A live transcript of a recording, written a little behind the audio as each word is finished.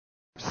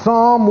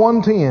Psalm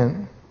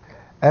 110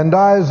 and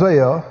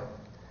Isaiah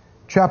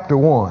chapter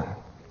 1.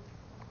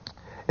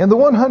 In the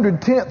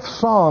 110th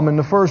Psalm, in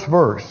the first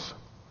verse,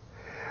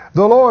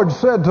 the Lord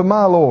said to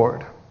my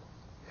Lord,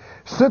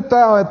 "Sit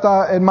thou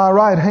at my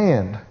right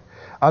hand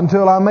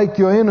until I make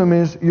your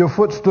enemies your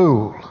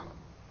footstool.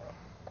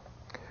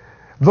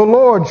 The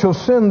Lord shall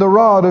send the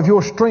rod of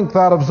your strength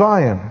out of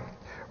Zion.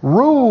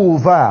 Rule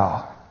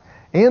thou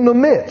in the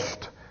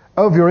midst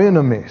of your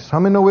enemies." How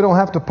many know we don't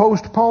have to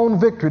postpone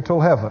victory till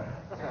heaven?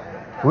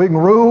 We can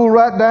rule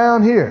right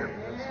down here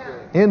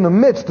in the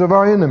midst of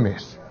our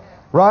enemies.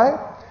 Right?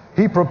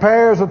 He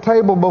prepares a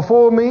table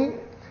before me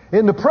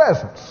in the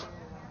presence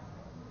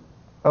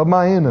of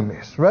my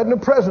enemies. Right in the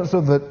presence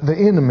of the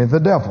enemy, the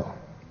devil.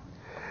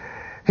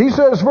 He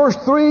says, verse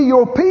 3,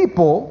 "Your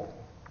people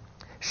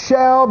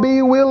shall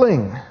be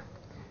willing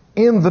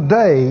in the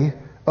day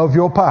of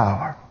your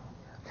power.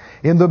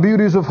 In the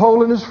beauties of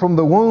holiness, from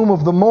the womb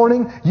of the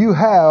morning, you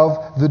have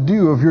the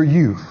dew of your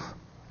youth."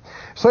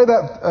 Say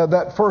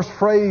that first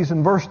phrase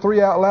in verse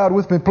 3 out loud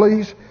with me,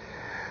 please.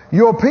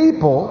 Your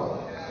people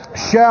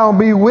shall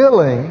be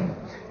willing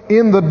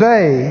in the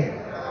day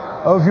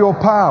of your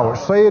power.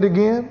 Say it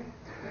again.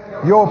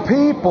 Your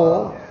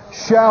people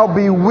shall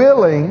be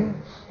willing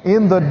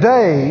in the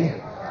day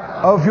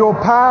of your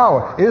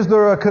power. Is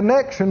there a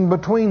connection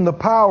between the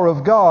power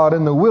of God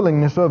and the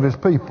willingness of His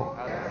people?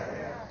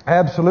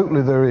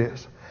 Absolutely there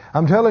is.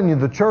 I'm telling you,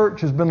 the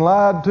church has been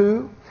lied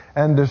to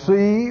and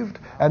deceived,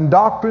 and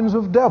doctrines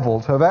of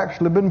devils have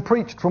actually been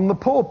preached from the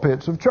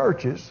pulpits of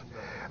churches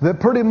that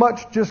pretty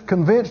much just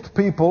convinced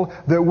people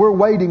that we're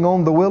waiting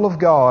on the will of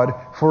God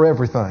for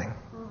everything.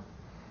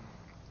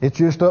 It's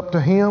just up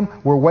to Him.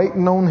 We're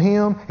waiting on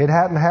Him. It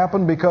hadn't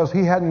happened because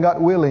He hadn't got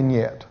willing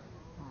yet.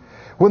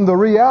 When the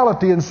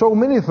reality in so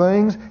many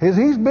things is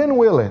He's been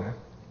willing.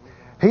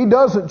 He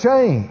doesn't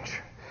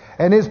change.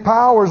 And His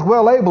power is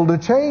well able to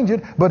change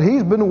it, but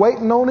He's been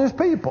waiting on His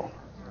people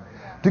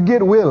to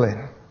get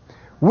willing.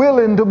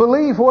 Willing to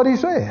believe what He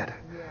said.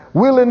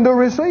 Willing to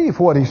receive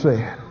what He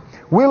said.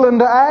 Willing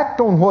to act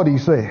on what He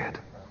said.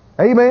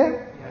 Amen?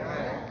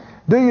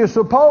 Do you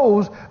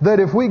suppose that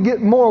if we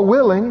get more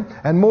willing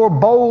and more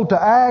bold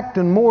to act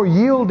and more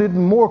yielded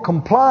and more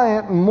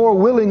compliant and more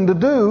willing to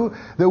do,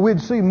 that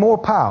we'd see more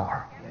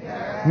power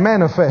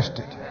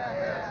manifested?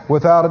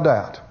 Without a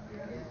doubt.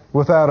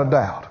 Without a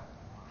doubt.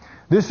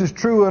 This is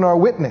true in our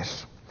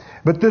witness.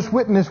 But this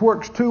witness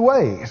works two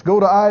ways. Go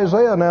to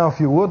Isaiah now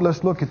if you would.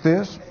 Let's look at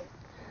this.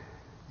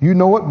 You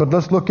know it, but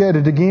let's look at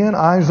it again.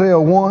 Isaiah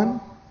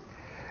 1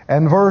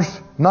 and verse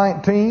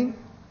 19.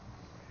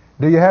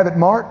 Do you have it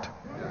marked?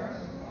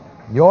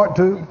 You ought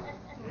to.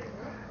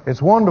 It's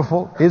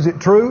wonderful. Is it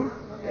true?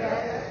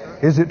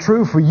 Yes. Is it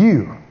true for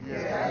you?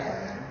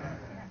 Yes.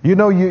 You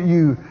know,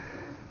 you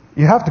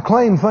have to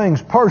claim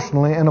things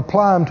personally and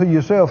apply them to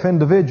yourself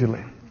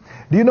individually.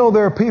 Do you know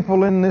there are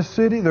people in this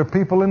city, there are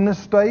people in this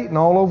state and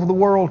all over the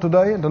world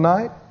today and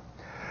tonight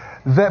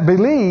that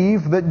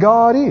believe that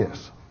God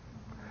is,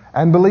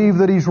 and believe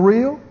that He's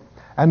real,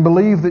 and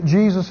believe that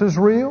Jesus is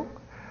real,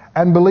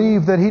 and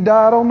believe that He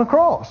died on the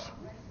cross,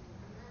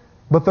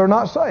 but they're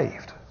not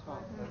saved.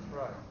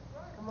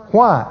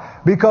 Why?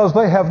 Because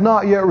they have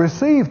not yet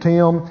received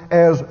Him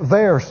as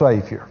their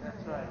Savior.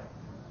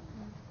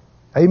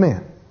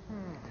 Amen.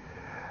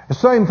 The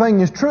same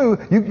thing is true.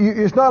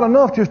 It's not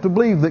enough just to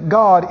believe that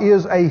God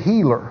is a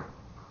healer.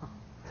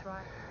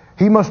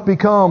 He must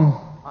become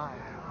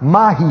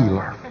my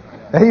healer.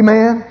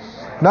 Amen.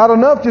 Not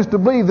enough just to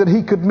believe that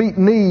He could meet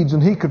needs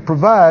and He could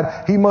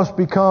provide. He must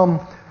become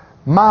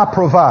my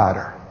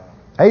provider.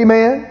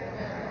 Amen.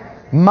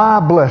 My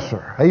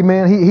blesser.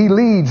 Amen. He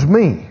leads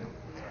me.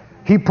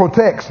 He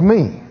protects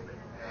me.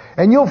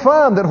 And you'll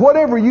find that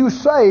whatever you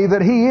say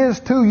that He is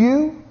to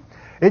you,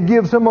 it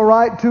gives Him a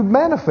right to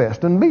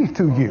manifest and be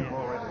to you.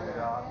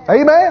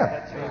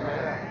 Amen.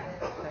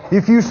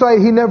 If you say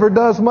He never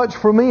does much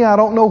for me, I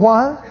don't know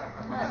why,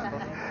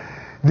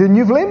 then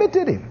you've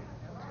limited Him.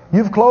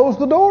 You've closed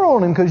the door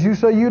on Him because you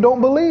say you don't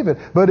believe it.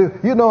 But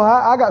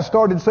I got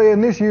started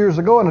saying this years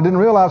ago and I didn't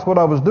realize what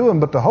I was doing,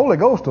 but the Holy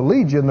Ghost will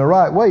lead you in the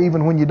right way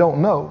even when you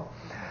don't know.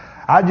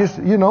 I just,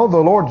 the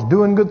Lord's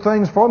doing good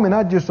things for me, and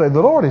I just say,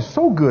 the Lord is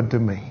so good to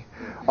me.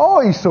 Oh,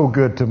 He's so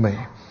good to me.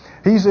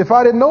 If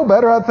I didn't know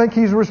better, I'd think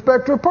He's a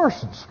respecter of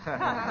persons.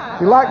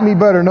 He liked me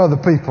better than other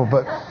people,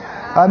 but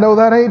I know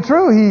that ain't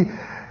true.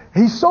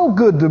 He's so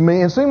good to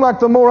me. It seemed like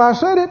the more I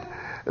said it,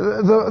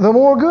 the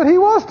more good He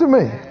was to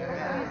me.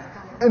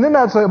 And then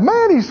I'd say,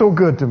 man, He's so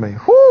good to me.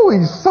 Whoo,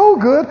 He's so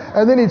good.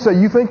 And then He'd say,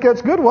 you think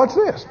that's good? Watch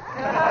this.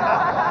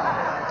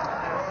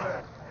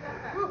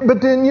 But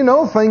then,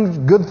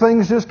 good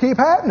things just keep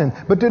happening.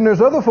 But then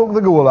there's other folk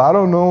that go, well, I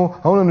don't know.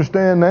 I don't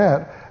understand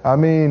that. I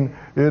mean,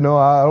 I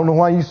don't know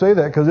why you say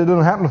that, because it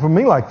doesn't happen for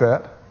me like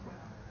that.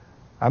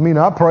 I mean,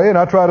 I pray and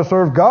I try to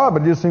serve God,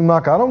 but it just seems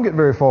like I don't get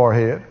very far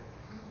ahead.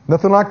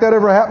 Nothing like that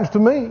ever happens to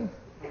me.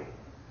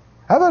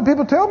 I've had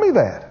people tell me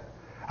that.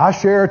 I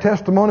share a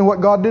testimony of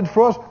what God did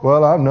for us.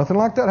 Well, nothing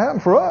like that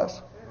happened for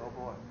us.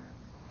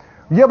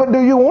 Yeah, but do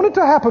you want it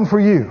to happen for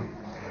you?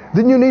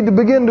 then you need to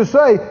begin to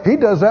say, He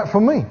does that for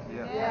me.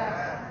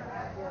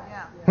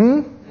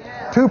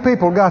 Two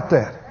people got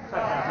that.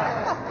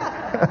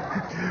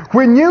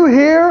 When you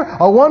hear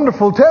a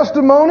wonderful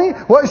testimony,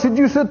 what should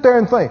you sit there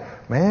and think?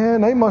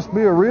 Man, they must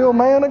be a real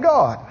man of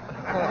God.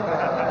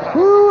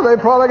 Woo, they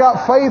probably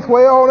got faith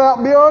way on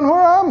out beyond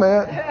where I'm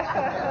at.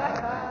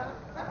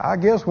 I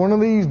guess one of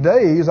these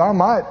days I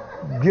might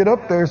get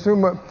up there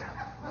soon.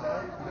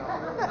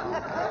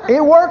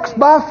 It works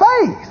by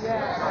faith,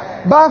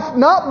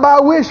 not by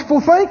wishful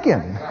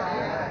thinking,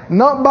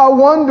 not by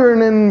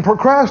wondering and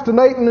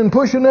procrastinating and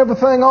pushing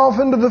everything off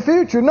into the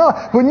future. No,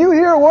 when you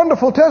hear a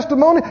wonderful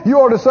testimony, you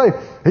ought to say,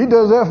 He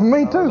does that for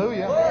me too.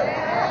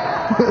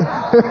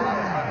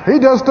 He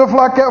does stuff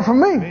like that for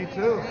me. Me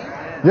too.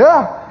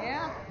 Yeah.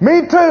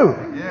 Me too.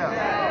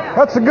 Yeah.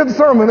 That's a good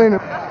sermon, ain't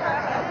it?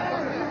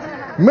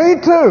 Me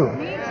too.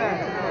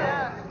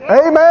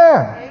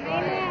 Amen.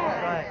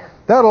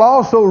 That'll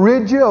also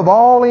rid you of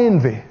all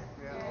envy.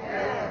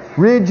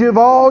 Rid you of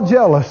all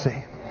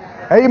jealousy.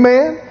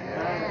 Amen.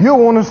 You'll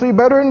want to see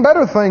better and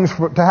better things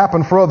to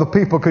happen for other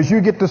people because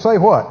you get to say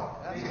what?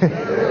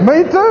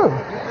 Me too.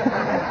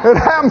 It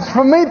happens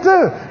for me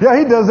too. Yeah,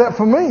 He does that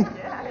for me.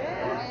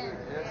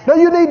 Now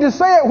you need to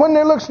say it when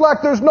it looks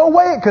like there's no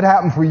way it could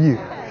happen for you.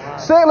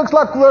 Say it looks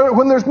like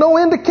when there's no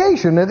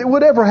indication that it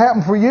would ever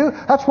happen for you.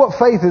 That's what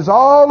faith is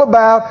all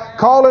about.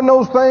 Calling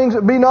those things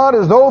that be not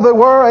as though they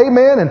were.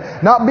 Amen. And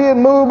not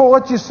being moved by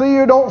what you see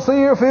or don't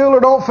see or feel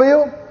or don't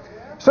feel.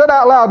 Say it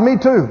out loud. Me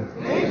too.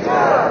 Me too.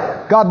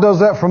 God does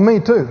that for me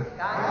too.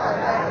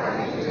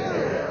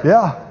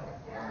 Yeah.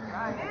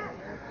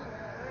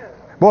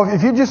 Well,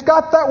 if you just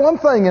got that one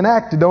thing and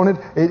acted on it,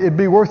 it'd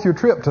be worth your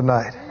trip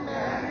tonight.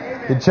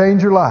 It'd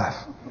change your life.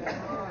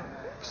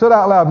 Say it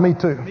out loud. Me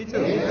too. Me too.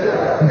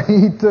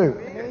 Me too.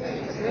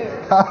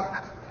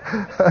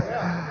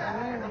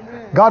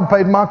 God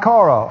paid my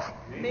car off.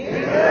 Me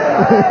too.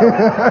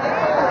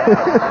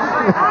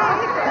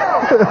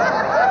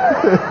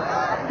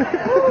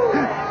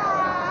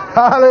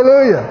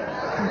 Hallelujah.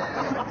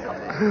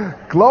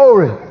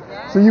 Glory.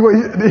 So you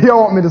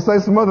want me to say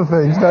some other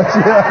things, don't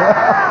you?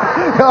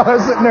 Y'all are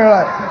sitting there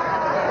like,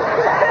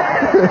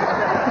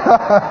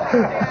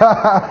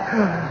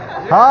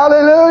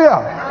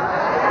 hallelujah.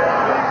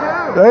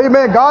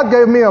 Amen. God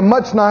gave me a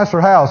much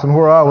nicer house than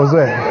where I was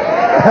at.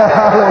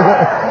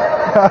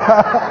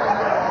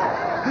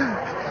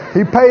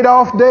 He paid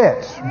off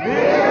debts.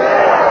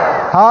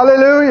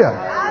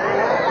 Hallelujah.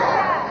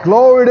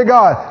 Glory to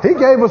God. He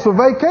gave us a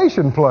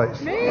vacation place.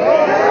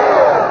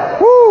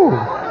 Woo.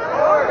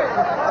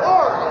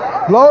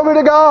 Glory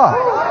to God.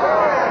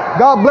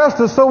 God blessed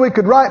us so we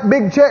could write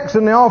big checks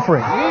in the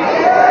offering.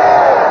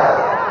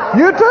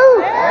 You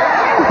too?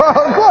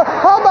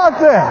 How about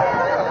that?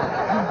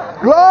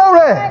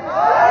 Glory.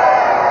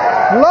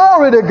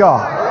 Glory to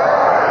God.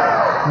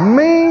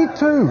 Me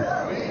too.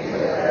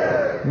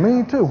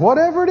 Me too.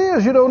 Whatever it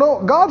is, you don't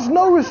know. God's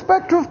no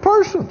respecter of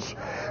persons.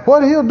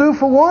 What He'll do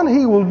for one,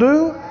 He will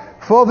do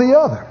for the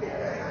other.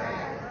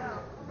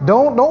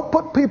 Don't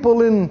put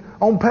people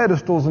on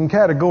pedestals and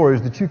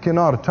categories that you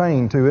cannot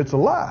attain to. It's a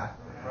lie.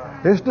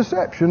 It's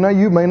deception. Now,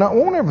 you may not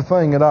want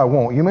everything that I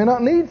want. You may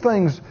not need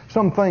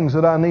some things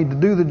that I need to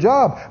do the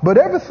job. But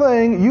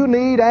everything you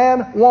need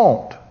and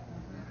want.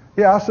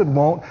 Yeah, I said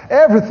want.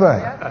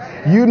 Everything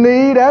you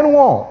need and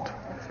want.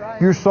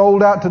 You're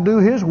sold out to do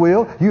His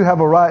will. You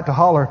have a right to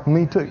holler,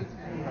 me too.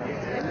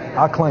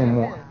 I claim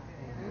one.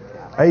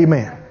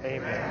 Amen.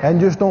 And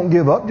just don't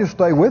give up. Just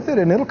stay with it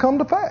and it'll come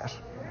to pass.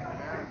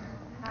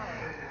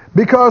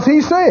 Because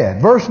He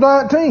said, verse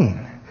 19,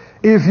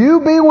 if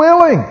you be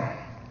willing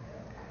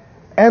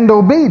and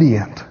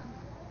obedient,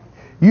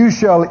 you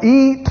shall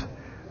eat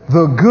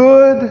the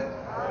good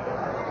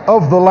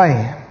of the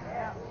land.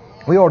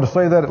 We ought to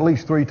say that at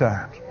least 3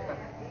 times.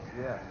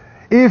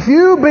 If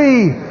you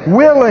be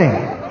willing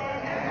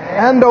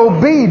and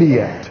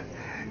obedient,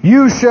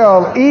 you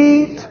shall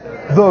eat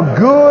the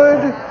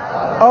good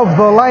of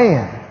the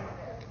land.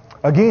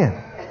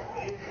 Again,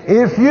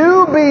 if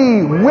you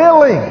be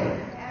willing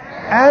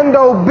and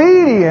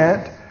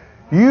obedient,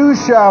 you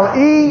shall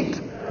eat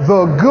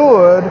the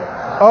good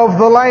of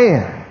the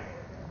land.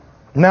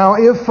 Now,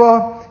 if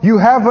you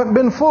haven't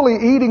been fully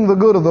eating the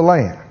good of the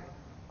land,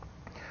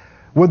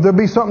 would there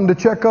be something to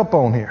check up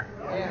on here?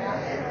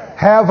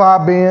 Have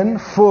I been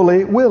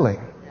fully willing?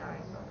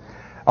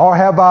 Or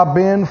have I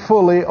been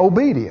fully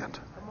obedient?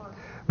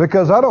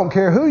 Because I don't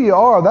care who you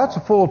are, that's a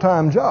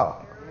full-time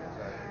job.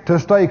 To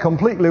stay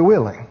completely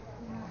willing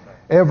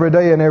every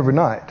day and every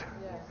night.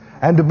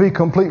 And to be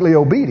completely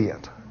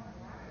obedient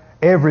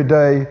every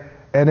day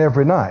and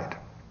every night.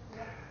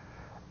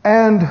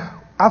 And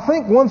I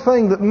think one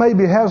thing that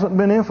maybe hasn't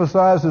been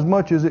emphasized as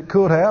much as it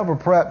could have or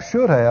perhaps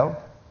should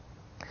have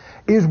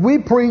is we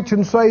preach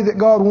and say that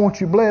God wants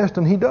you blessed,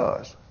 and He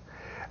does.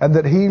 And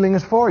that healing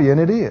is for you, and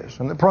it is.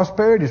 And that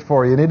prosperity is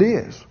for you, and it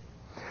is.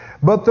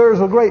 But there's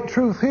a great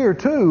truth here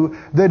too,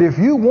 that if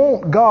you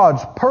want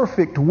God's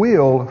perfect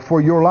will for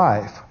your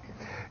life,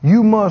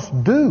 you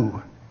must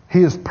do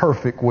His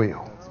perfect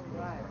will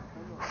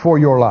for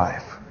your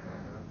life.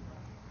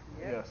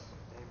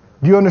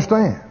 Do you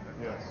understand?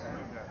 Yes.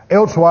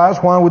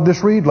 Elsewise, why would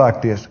this read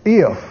like this?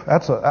 If.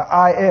 That's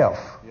a IF.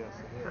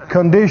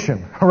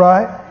 Condition,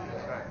 right?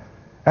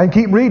 And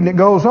keep reading, it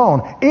goes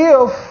on.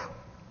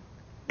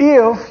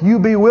 If you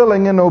be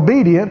willing and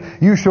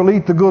obedient, you shall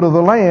eat the good of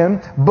the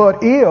land. But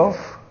if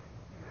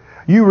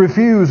you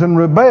refuse and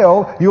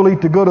rebel, you'll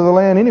eat the good of the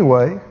land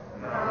anyway.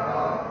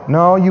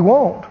 No, you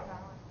won't.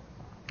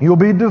 You'll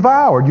be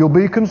devoured. You'll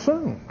be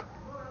consumed.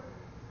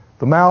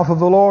 The mouth of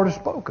the Lord has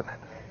spoken it.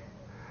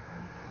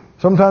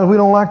 Sometimes we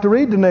don't like to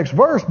read the next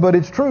verse, but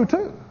it's true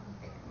too.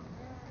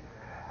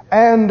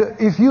 And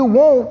if you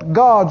want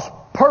God's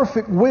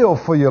perfect will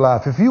for your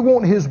life, if you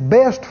want His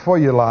best for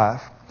your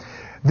life,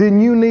 then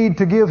you need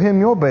to give Him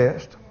your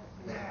best.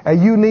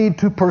 And you need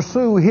to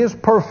pursue His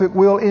perfect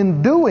will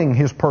in doing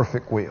His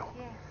perfect will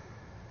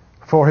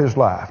for His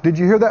life. Did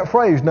you hear that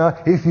phrase?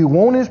 Now, if you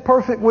want His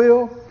perfect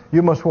will,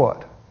 you must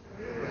what?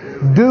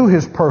 Do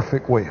His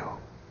perfect will.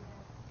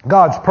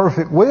 God's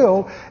perfect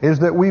will is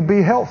that we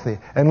be healthy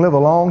and live a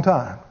long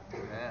time.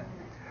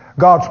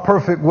 God's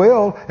perfect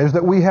will is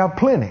that we have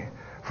plenty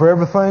for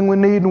everything we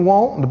need and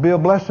want, and to be a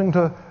blessing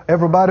to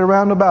everybody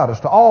around about us,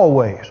 to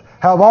always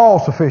have all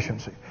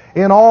sufficiency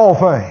in all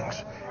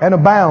things and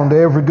abound to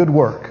every good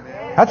work.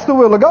 That's the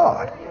will of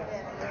God.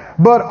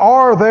 But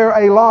are there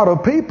a lot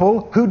of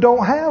people who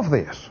don't have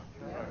this?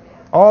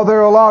 Are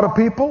there a lot of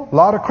people, a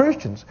lot of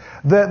Christians,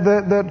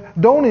 that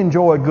don't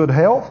enjoy good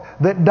health,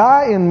 that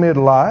die in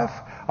midlife?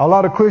 A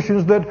lot of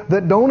Christians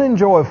that don't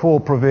enjoy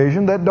full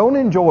provision, that don't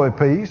enjoy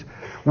peace.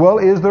 Well,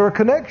 is there a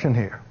connection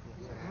here?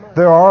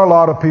 There are a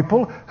lot of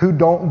people who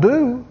don't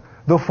do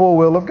the full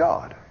will of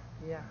God.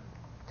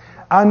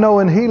 I know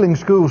in healing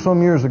school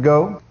some years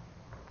ago,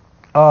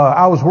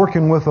 I was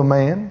working with a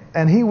man,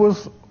 and he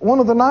was one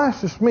of the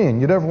nicest men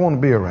you'd ever want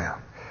to be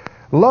around.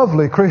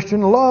 Lovely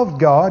Christian, loved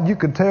God, you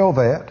could tell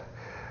that.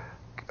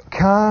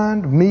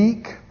 Kind,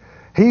 meek.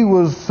 He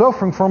was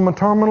suffering from a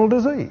terminal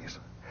disease,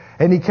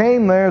 and he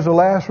came there as a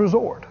last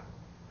resort.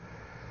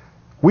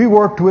 We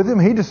worked with him.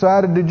 He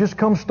decided to just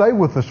come stay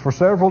with us for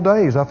several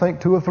days, I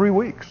think 2 or 3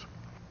 weeks.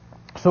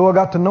 So I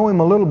got to know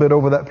him a little bit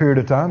over that period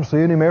of time,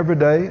 seeing him every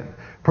day,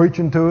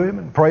 preaching to him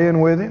and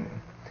praying with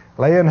him,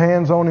 laying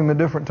hands on him at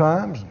different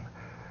times,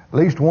 at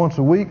least once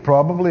a week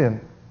probably, and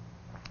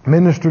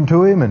ministering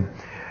to him.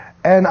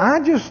 And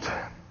I just,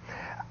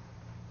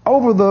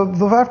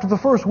 after the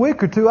first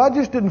week or two, I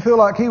just didn't feel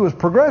like he was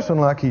progressing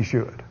like he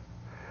should.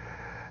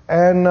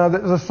 And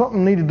there's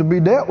something needed to be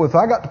dealt with.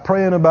 I got to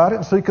praying about it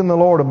and seeking the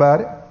Lord about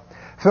it.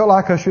 Felt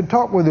like I should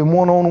talk with him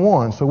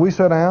one-on-one. So we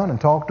sat down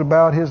and talked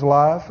about his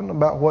life and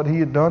about what he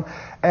had done.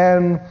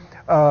 And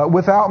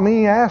without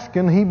me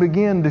asking, he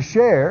began to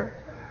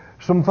share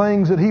some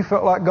things that he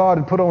felt like God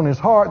had put on his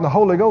heart, and the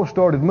Holy Ghost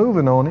started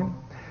moving on him.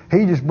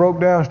 He just broke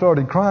down and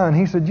started crying.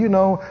 He said, you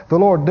know, the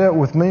Lord dealt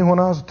with me when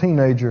I was a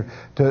teenager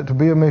to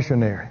be a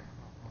missionary.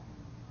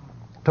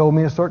 Told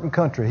me a certain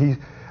country.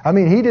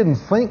 He didn't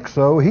think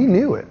so. He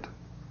knew it.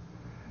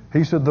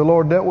 He said, the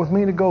Lord dealt with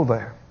me to go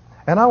there.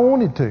 And I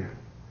wanted to.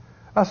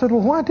 I said,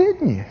 well, why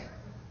didn't you?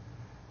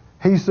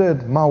 He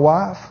said, my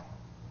wife.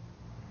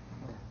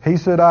 He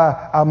said,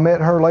 I met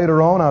her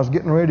later on. I was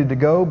getting ready to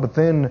go, but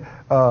then,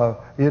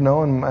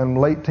 in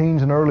late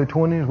teens and early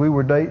 20s, we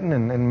were dating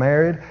and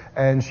married,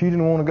 and she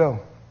didn't want to go.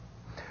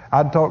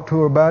 I'd talked to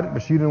her about it,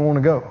 but she didn't want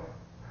to go.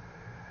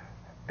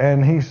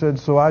 And he said,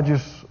 so I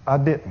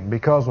didn't,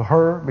 because of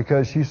her,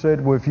 because she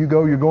said, well, if you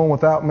go, you're going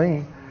without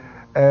me.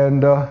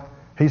 And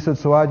he said,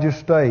 so I just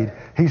stayed.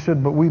 He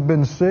said, but we've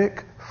been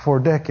sick for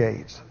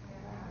decades.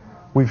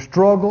 We've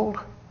struggled.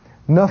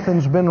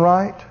 Nothing's been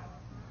right.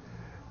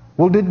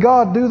 Well, did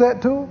God do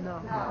that to him?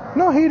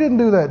 No, He didn't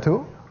do that to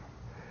him.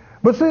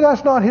 But see,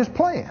 that's not His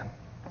plan.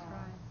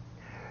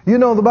 You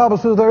know, the Bible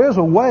says there is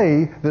a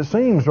way that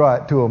seems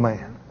right to a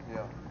man.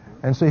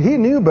 And see, he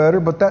knew better,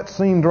 but that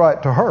seemed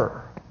right to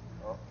her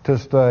to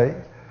stay.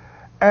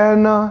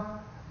 And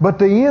but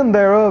the end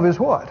thereof is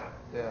what?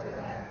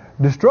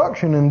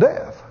 Destruction and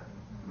death.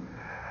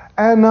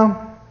 And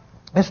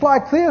it's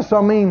like this.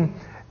 I mean,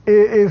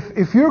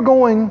 if you're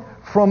going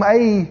from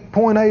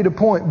point A to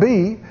point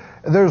B,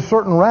 there's a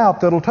certain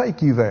route that'll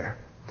take you there.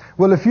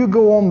 Well, if you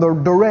go on the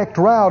direct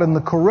route and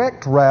the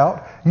correct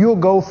route, you'll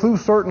go through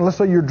let's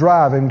say you're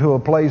driving to a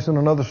place in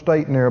another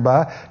state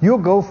nearby, you'll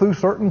go through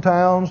certain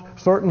towns,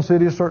 certain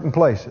cities, certain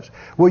places.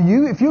 Well,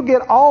 if you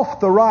get off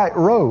the right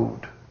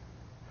road,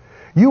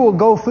 you will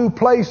go through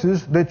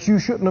places that you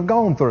shouldn't have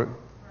gone through.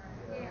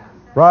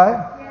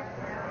 Right?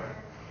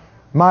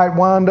 Might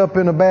wind up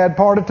in a bad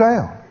part of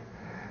town.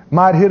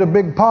 Might hit a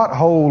big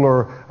pothole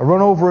or run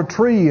over a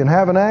tree and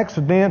have an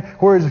accident,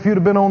 whereas if you'd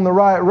have been on the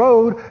right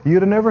road,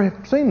 you'd have never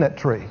seen that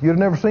tree. You'd have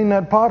never seen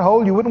that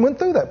pothole. You wouldn't have went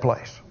through that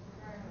place.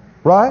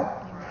 Right?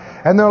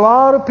 And there are a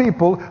lot of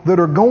people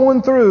that are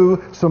going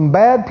through some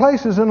bad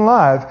places in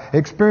life,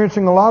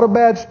 experiencing a lot of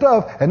bad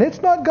stuff, and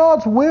it's not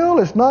God's will,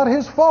 it's not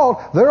His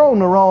fault. They're on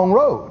the wrong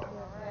road.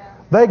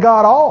 They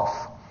got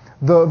off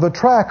the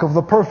track of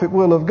the perfect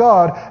will of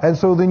God, and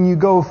so then you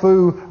go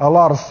through a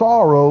lot of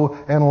sorrow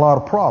and a lot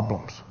of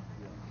problems.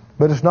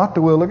 But it's not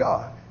the will of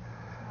God.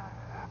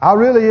 I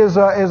really, as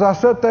I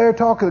sat there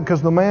talking,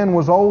 because the man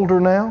was older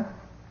now,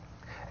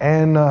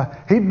 and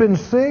he'd been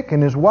sick,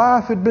 and his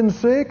wife had been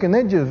sick, and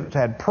they just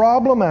had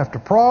problem after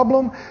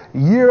problem,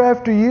 year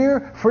after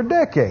year, for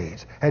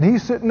decades. And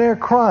he's sitting there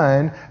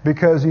crying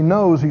because he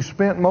knows he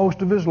spent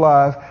most of his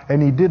life and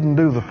he didn't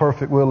do the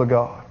perfect will of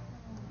God.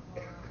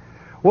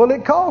 Well,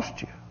 it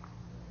cost you.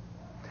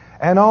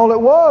 And all it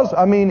was,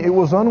 it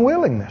was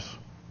unwillingness.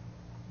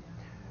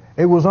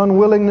 It was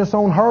unwillingness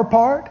on her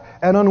part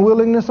and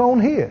unwillingness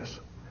on his.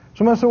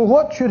 Somebody said, well,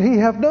 what should he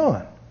have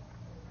done?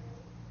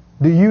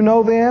 Do you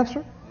know the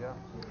answer?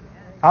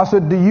 I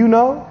said, do you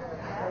know?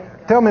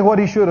 Tell me what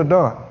he should have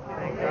done.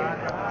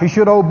 He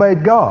should have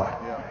obeyed God.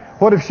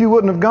 What if she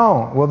wouldn't have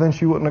gone? Well, then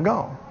she wouldn't have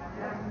gone.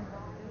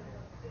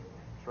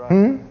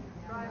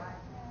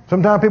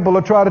 Sometimes people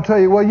will try to tell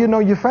you, well,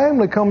 your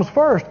family comes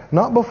first,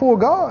 not before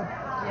God.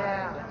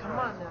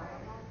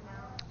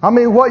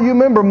 What you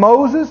remember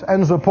Moses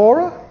and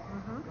Zipporah?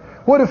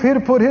 What if he'd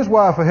have put his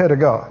wife ahead of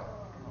God?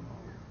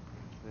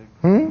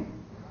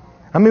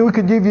 We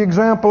could give you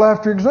example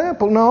after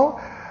example. No.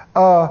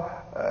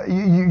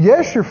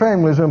 Yes, your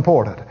family is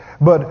important,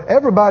 but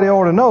everybody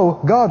ought to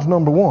know God's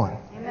number one.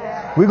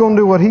 Amen. We're going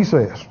to do what He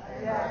says.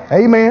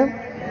 Amen.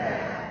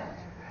 Amen.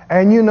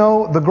 And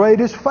the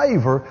greatest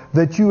favor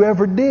that you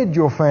ever did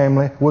your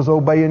family was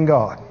obeying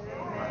God.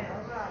 Amen.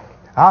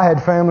 I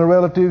had family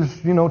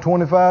relatives,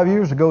 25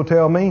 years ago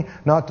tell me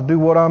not to do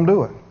what I'm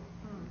doing.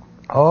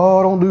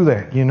 Oh, don't do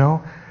that,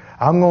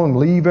 I'm going to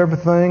leave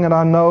everything that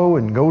I know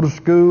and go to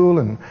school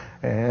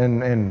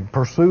and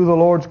pursue the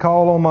Lord's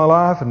call on my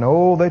life. And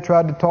they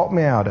tried to talk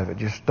me out of it.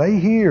 Just stay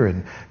here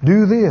and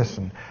do this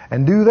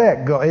and do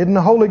that. Isn't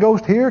the Holy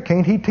Ghost here?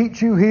 Can't He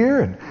teach you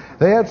here? And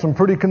they had some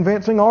pretty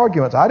convincing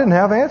arguments. I didn't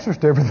have answers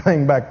to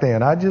everything back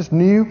then. I just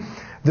knew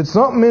that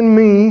something in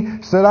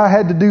me said I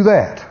had to do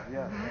that.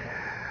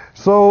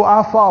 So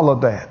I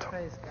followed that.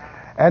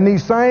 And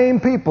these same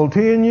people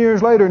 10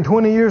 years later and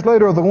 20 years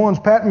later are the ones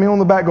patting me on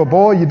the back, go,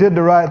 boy, you did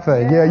the right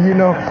thing. Yeah,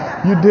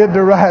 you did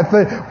the right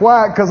thing.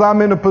 Why? Because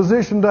I'm in a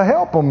position to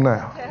help them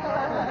now.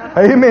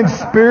 Amen.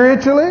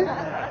 Spiritually,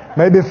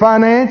 maybe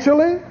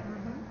financially.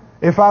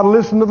 If I'd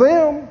listened to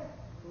them,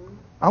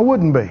 I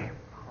wouldn't be.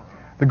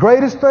 The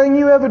greatest thing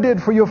you ever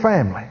did for your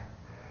family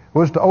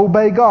was to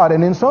obey God.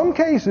 And in some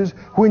cases,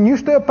 when you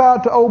step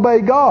out to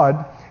obey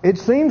God, it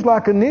seems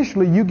like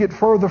initially you get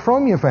further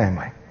from your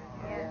family.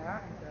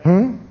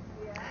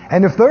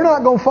 And if they're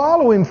not going to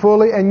follow Him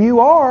fully and you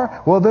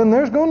are, well, then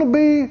there's going to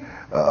be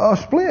a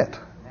split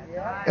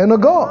and a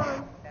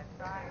gulf.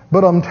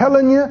 But I'm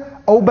telling you,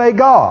 obey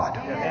God.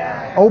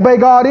 Obey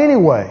God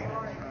anyway.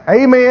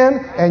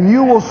 Amen. And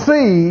you will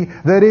see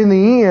that in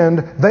the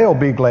end, they'll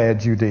be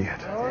glad you did.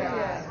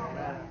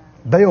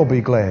 They'll be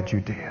glad you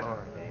did.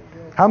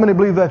 How many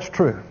believe that's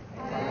true?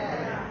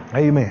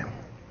 Amen.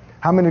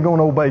 How many are going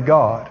to obey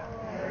God?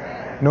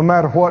 No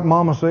matter what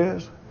Mama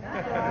says,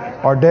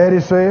 or Daddy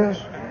says,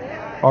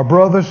 our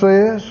brother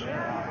says,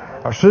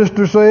 our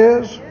sister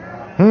says,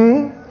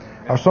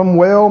 or some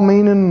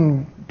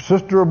well-meaning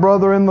sister or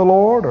brother in the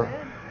Lord, or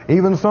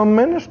even some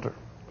minister.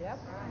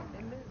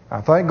 I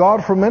thank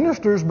God for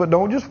ministers, but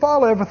don't just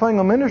follow everything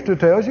a minister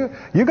tells you.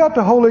 You got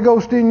the Holy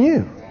Ghost in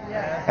you.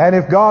 And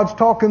if God's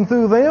talking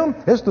through them,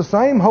 it's the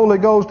same Holy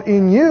Ghost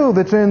in you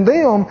that's in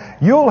them.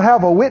 You'll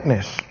have a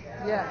witness.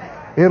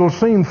 It'll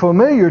seem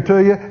familiar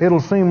to you. It'll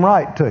seem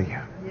right to you.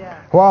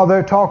 While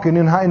they're talking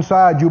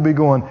inside, you'll be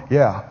going,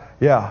 yeah,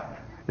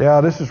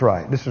 this is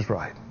right. This is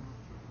right.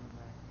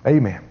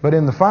 Amen. But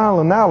in the final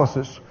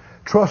analysis,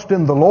 trust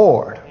in the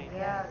Lord.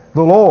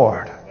 The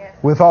Lord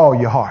with all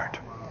your heart.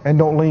 And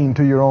don't lean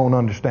to your own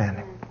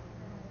understanding.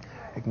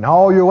 In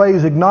all your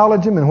ways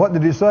acknowledge Him. And what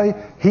did He say?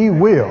 He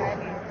will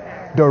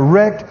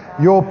direct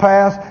your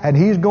path. And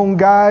He's going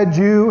to guide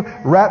you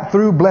right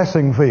through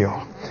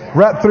Blessingville.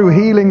 Right through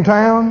Healing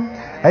Town.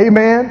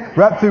 Amen.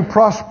 Right through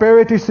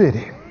Prosperity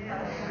City.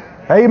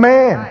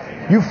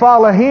 Amen. You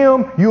follow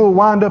Him, you'll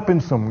wind up in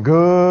some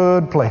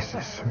good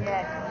places.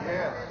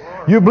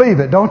 You believe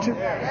it, don't you?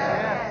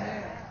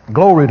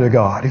 Glory to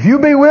God. If you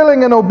be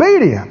willing and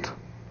obedient,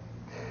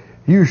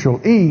 you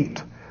shall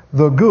eat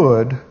the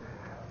good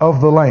of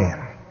the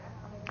land.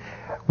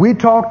 We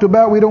talked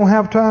about, we don't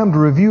have time to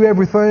review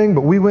everything,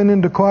 but we went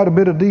into quite a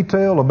bit of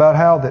detail about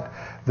how that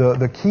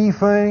the key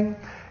thing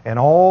and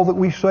all that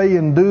we say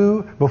and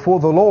do before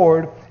the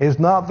Lord is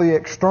not the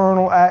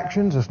external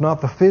actions, it's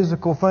not the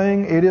physical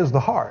thing, it is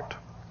the heart.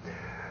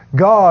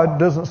 God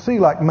doesn't see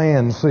like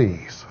man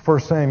sees, 1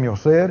 Samuel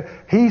said.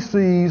 He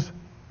sees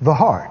the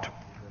heart.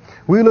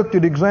 We looked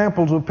at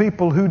examples of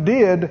people who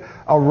did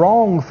a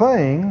wrong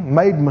thing,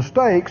 made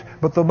mistakes,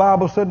 but the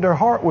Bible said their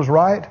heart was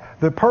right,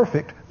 they're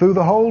perfect through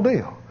the whole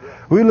deal.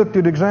 We looked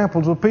at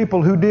examples of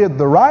people who did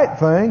the right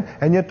thing,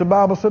 and yet the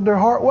Bible said their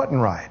heart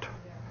wasn't right.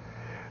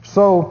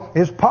 So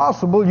it's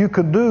possible you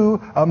could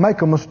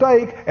make a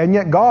mistake, and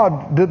yet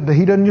God,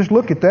 He doesn't just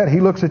look at that. He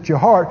looks at your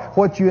heart,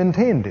 what you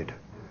intended,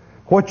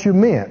 what you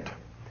meant,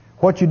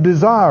 what your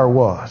desire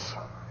was.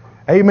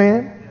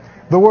 Amen?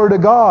 The Word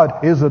of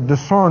God is a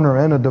discerner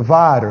and a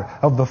divider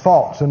of the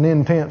thoughts and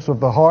intents of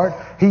the heart.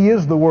 He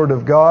is the Word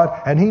of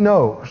God, and He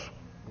knows.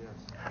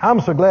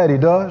 I'm so glad He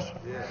does.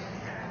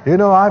 You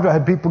know, I've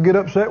had people get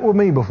upset with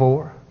me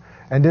before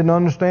and didn't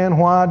understand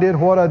why I did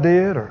what I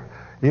did, or,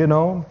 you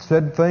know,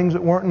 said things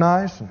that weren't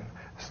nice, and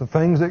some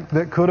things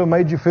that could have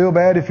made you feel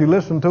bad if you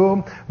listened to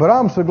them. But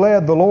I'm so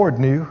glad the Lord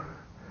knew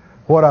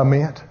what I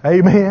meant.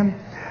 Amen.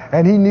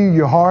 And He knew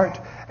your heart.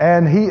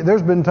 And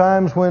there's been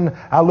times when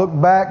I looked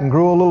back and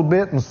grew a little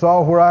bit and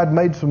saw where I'd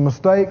made some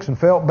mistakes and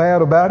felt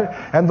bad about it.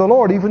 And the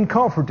Lord even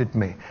comforted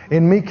me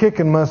in me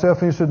kicking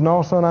myself. And He said,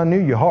 no, son, I knew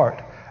your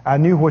heart. I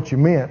knew what you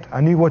meant. I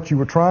knew what you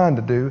were trying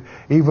to do,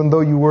 even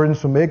though you were in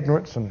some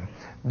ignorance and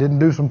didn't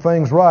do some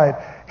things right.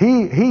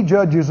 He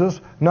judges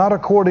us not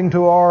according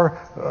to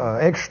our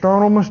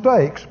external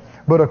mistakes,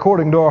 but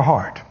according to our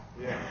heart.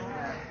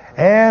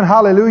 And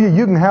hallelujah,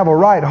 you can have a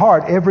right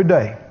heart every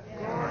day.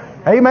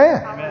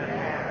 Amen.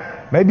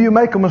 Maybe you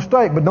make a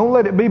mistake, but don't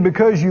let it be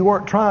because you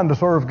weren't trying to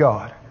serve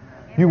God.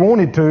 You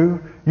wanted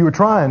to. You were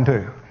trying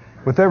to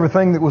with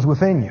everything that was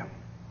within you.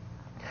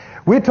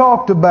 We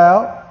talked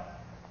about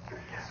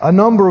a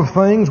number of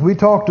things. We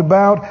talked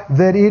about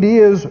that it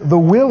is the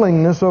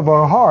willingness of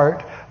our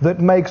heart that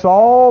makes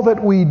all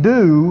that we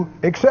do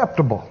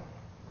acceptable.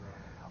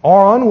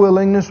 Our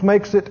unwillingness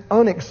makes it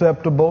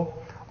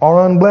unacceptable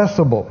or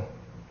unblessable.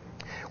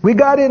 We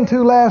got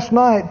into last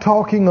night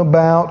talking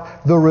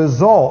about the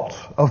results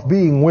of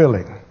being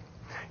willing.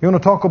 You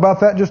want to talk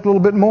about that just a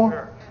little bit more?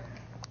 Sure.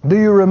 Do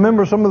you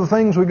remember some of the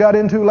things we got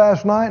into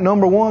last night?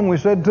 Number one, we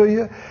said to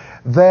you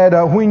that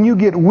when you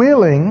get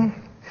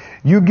willing,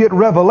 you get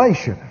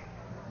revelation.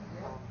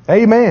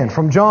 Amen.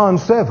 From John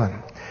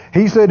 7.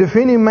 He said, if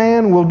any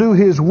man will do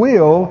his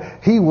will,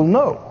 he will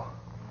know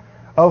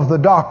of the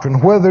doctrine,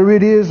 whether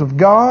it is of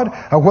God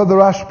or whether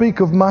I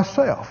speak of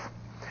myself.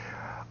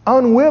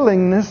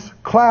 Unwillingness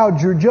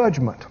clouds your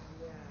judgment.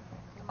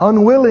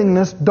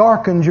 Unwillingness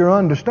darkens your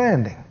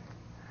understanding.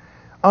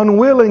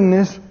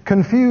 Unwillingness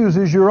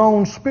confuses your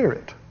own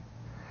spirit.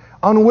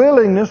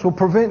 Unwillingness will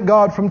prevent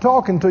God from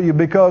talking to you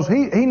because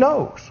He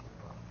knows.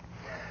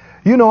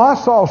 You know, I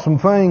saw some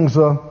things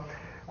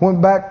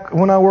when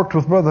I worked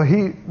with Brother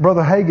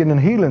Hagin in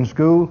healing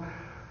school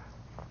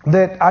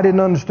that I didn't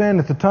understand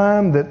at the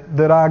time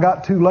that I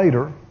got to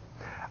later.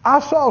 I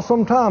saw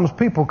sometimes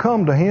people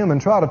come to him and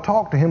try to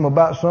talk to him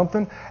about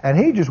something, and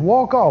he'd just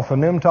walk off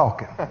and them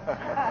talking.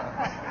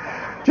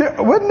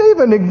 Wouldn't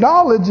even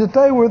acknowledge that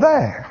they were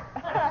there.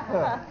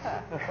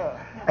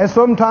 And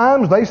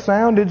sometimes they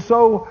sounded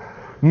so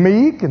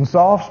meek and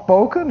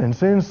soft-spoken and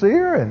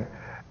sincere,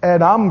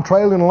 and I'm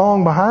trailing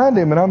along behind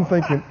him, and I'm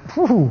thinking,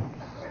 phew,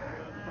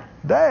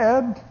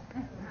 Dad.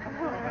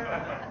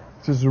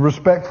 This is a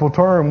respectful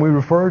term we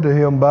refer to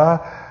him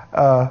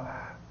by.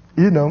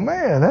 You know,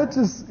 man, that's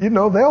just, you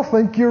know, they'll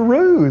think you're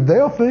rude.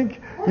 They'll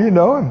think, you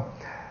know.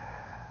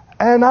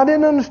 And I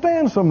didn't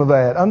understand some of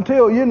that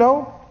until,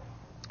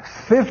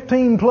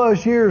 15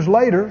 plus years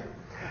later,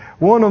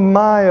 one of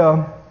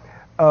my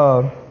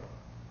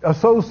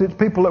associates,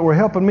 people that were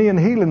helping me in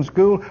healing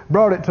school,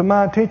 brought it to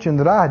my attention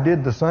that I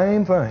did the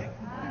same thing.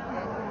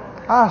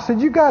 I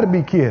said, you got to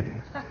be kidding.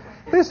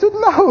 They said,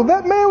 no,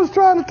 that man was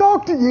trying to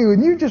talk to you,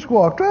 and you just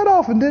walked right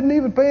off and didn't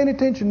even pay any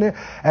attention there.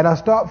 And I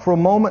stopped for a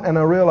moment, and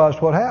I realized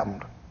what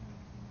happened.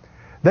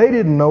 They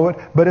didn't know it,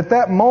 but at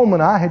that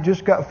moment, I had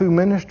just got through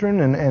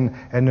ministering,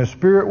 and the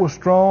Spirit was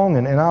strong,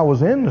 and I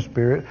was in the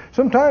Spirit.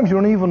 Sometimes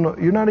you're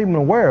not even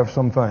aware of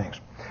some things.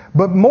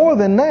 But more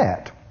than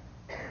that,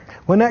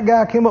 when that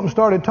guy came up and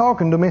started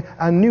talking to me,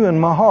 I knew in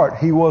my heart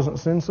he wasn't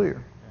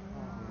sincere.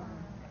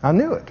 I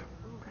knew it.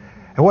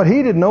 And what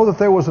he didn't know, that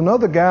there was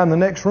another guy in the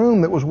next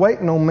room that was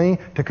waiting on me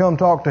to come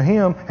talk to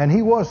him, and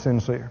he was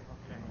sincere.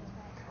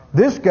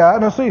 This guy,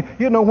 now see,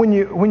 when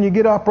you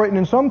get operating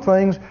in some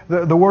things,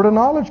 the word of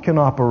knowledge can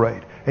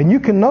operate. And you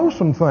can know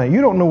some things.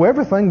 You don't know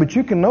everything, but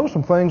you can know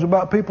some things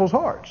about people's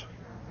hearts.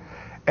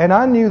 And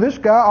I knew this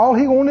guy, all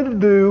he wanted to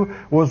do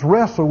was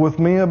wrestle with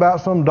me about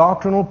some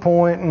doctrinal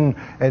point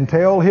and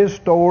tell his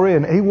story,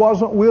 and he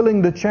wasn't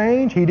willing to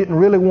change. He didn't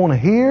really want to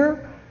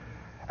hear.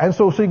 And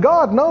so, see,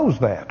 God knows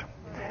that.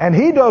 And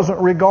He doesn't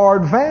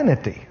regard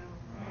vanity.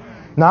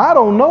 Now, I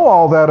don't know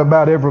all that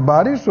about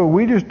everybody, so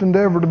we just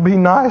endeavor to be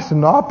nice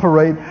and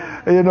operate,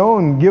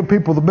 and give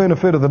people the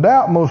benefit of the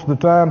doubt most of the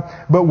time.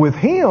 But with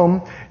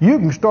Him, you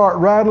can start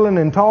rattling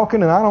and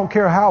talking, and I don't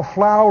care how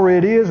flowery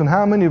it is and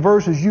how many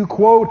verses you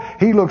quote,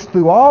 He looks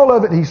through all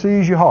of it, He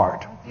sees your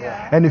heart.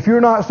 Yeah. And if you're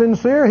not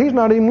sincere, He's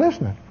not even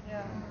listening.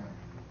 Yeah.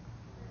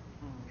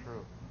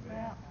 True.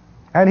 Yeah.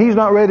 And He's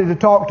not ready to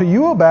talk to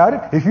you about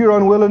it if you're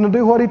unwilling to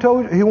do what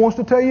He wants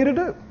to tell you to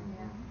do.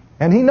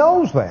 And He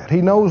knows that. He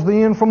knows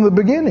the end from the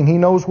beginning. He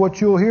knows what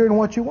you'll hear and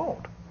what you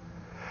won't.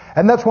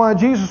 And that's why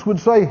Jesus would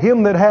say,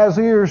 him that has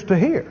ears to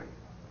hear,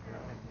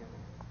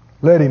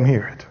 let him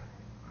hear it.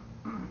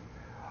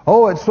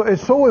 Oh,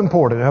 it's so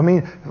important. I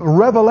mean,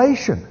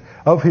 revelation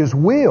of His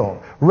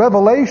will,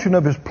 revelation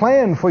of His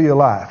plan for your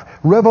life,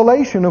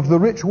 revelation of the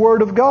rich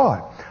Word of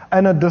God,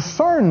 and a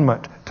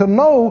discernment to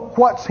know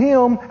what's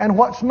Him and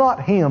what's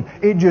not Him.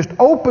 It just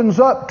opens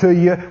up to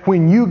you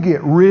when you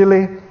get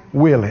really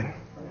willing.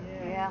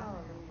 Yeah.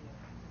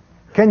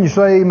 Can you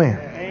say amen?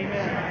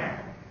 Amen.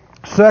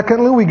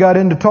 Secondly, we got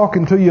into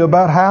talking to you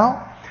about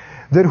how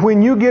that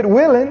when you get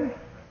willing,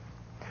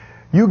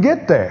 you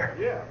get there.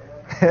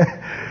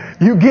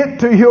 You get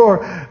to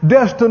your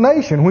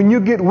destination. When you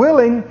get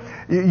willing,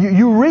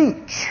 you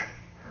reach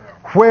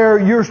where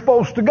you're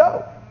supposed to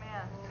go.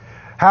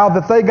 How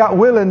that they got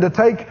willing to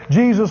take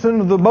Jesus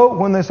into the boat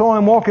when they saw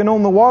Him walking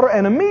on the water,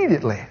 and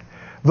immediately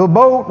the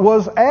boat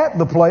was at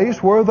the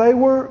place where they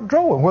were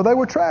going, where they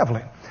were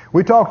traveling.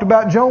 We talked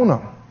about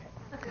Jonah.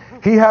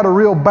 He had a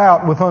real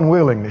bout with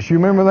unwillingness. You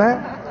remember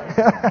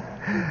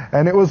that?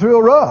 And it was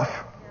real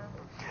rough.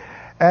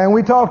 And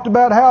we talked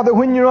about how that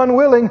when you're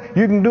unwilling,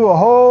 you can do a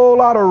whole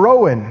lot of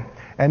rowing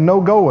and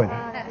no going.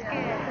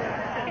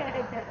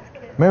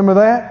 Remember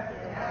that?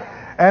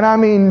 And I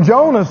mean,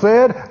 Jonah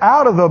said,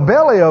 out of the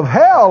belly of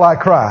hell I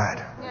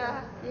cried.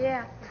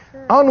 Yeah.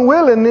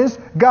 Unwillingness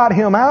got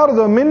him out of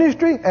the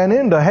ministry and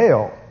into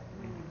hell.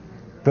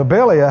 The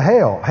belly of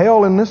hell.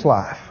 Hell in this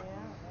life.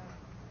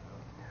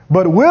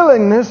 But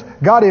willingness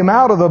got him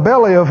out of the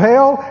belly of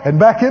hell and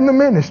back in the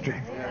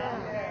ministry.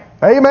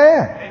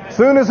 Amen. As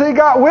soon as he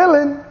got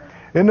willing,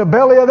 in the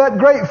belly of that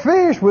great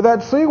fish with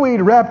that seaweed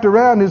wrapped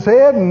around his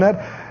head and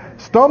that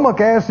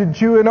stomach acid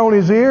chewing on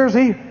his ears,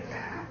 he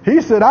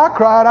said, I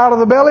cried out of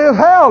the belly of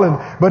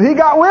hell. But he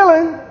got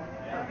willing.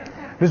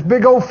 This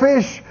big old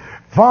fish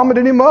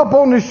vomited him up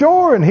on the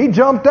shore, and he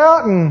jumped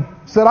out and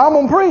said, I'm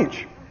going to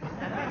preach.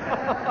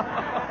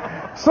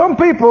 Some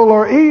people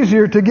are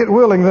easier to get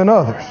willing than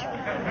others.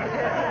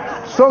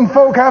 Some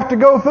folk have to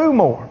go through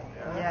more.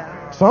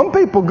 Some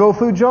people go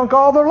through junk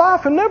all their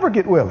life and never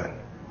get willing.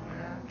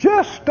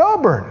 Just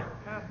stubborn.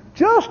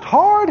 Just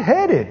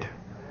hard-headed.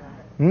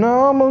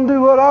 No, I'm going to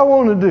do what I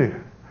want to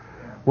do.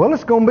 Well,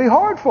 it's going to be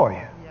hard for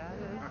you.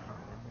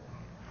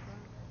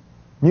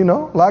 You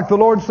know, like the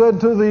Lord said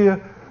to the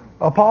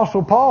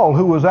Apostle Paul,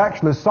 who was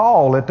actually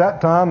Saul at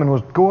that time and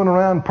was going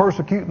around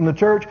persecuting the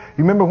church.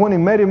 You remember when he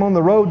met him on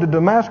the road to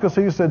Damascus,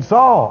 he said,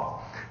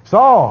 Saul,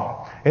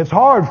 Saul, it's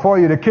hard for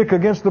you to kick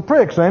against the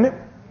pricks, ain't it?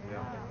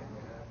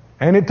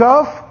 Ain't it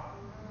tough?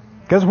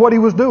 Guess what he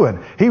was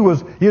doing? He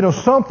was,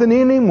 something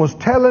in him was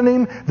telling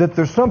him that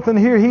there's something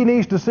here he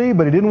needs to see,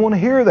 but he didn't want to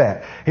hear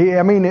that.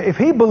 If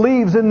he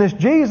believes in this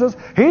Jesus,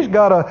 he's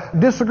got to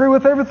disagree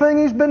with everything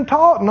he's been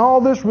taught and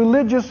all this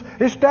religious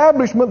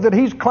establishment that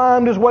he's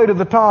climbed his way to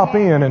the top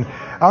in. And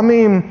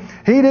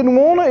he didn't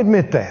want to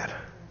admit that.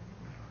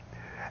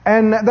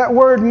 And that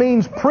word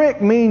means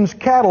prick, means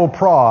cattle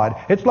prod.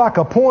 It's like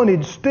a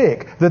pointed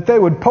stick that they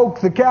would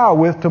poke the cow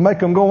with to make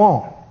them go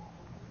on.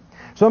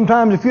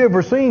 Sometimes if you've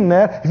ever seen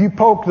that, if you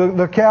poke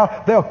the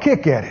cow, they'll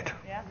kick at it.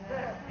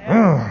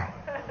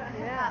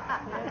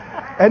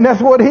 And that's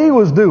what he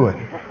was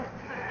doing.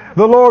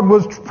 The Lord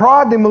was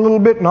prodding him a little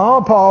bit.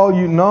 No, Paul,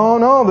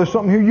 no, there's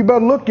something here you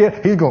better look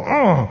at. He's going,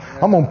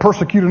 I'm going to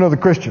persecute another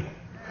Christian.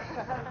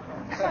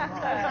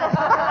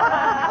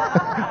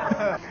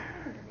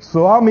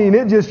 So,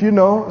 it just,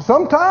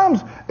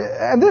 sometimes,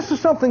 and this is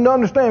something to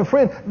understand,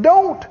 friend,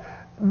 don't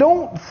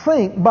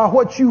think by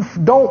what you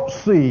don't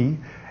see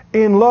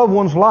in loved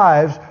ones'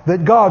 lives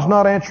that God's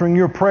not answering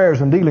your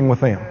prayers and dealing with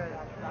them.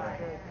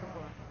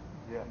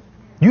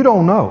 You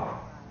don't know.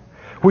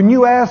 When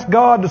you ask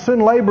God to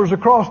send laborers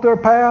across their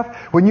path,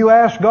 when you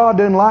ask God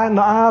to enlighten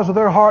the eyes of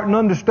their heart and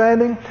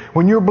understanding,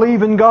 when you're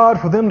believing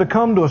God for them to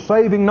come to a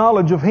saving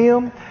knowledge of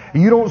Him,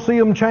 you don't see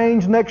them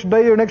change next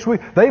day or next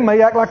week. They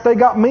may act like they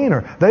got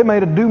meaner. They may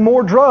do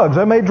more drugs.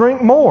 They may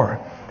drink more.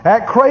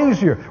 Act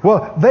crazier.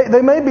 Well,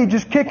 they may be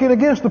just kicking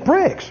against the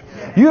pricks.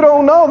 You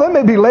don't know. They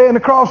may be laying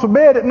across the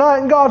bed at night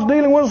and God's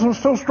dealing with them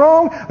so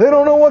strong they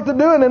don't know what to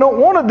do and they don't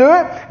want to do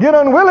it, get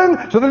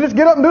unwilling, so they just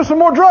get up and do some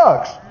more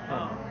drugs.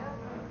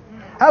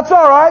 That's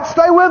all right.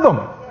 Stay with them.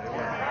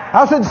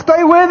 I said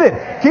stay with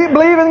it. Keep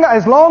believing.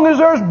 As long as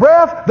there's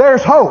breath,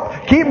 there's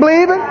hope. Keep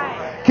believing.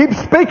 Keep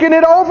speaking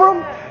it over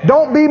them.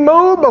 Don't be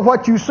moved by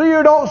what you see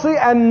or don't see,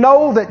 and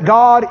know that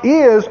God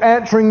is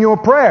answering your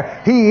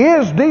prayer. He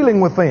is dealing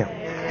with them.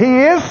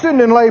 He is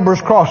sending laborers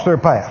across their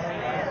path.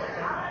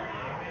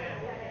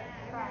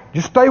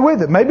 Just stay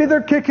with it. Maybe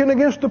they're kicking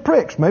against the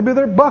pricks. Maybe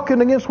they're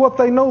bucking against what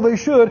they know they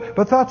should,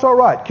 but that's all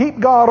right. Keep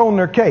God on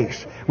their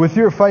case with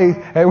your faith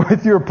and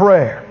with your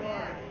prayer.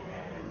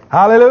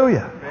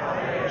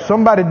 Hallelujah.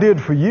 Somebody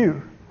did for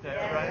you.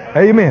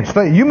 Amen.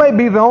 Stay. You may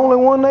be the only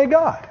one they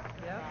got.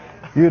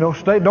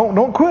 Stay.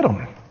 Don't quit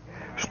them.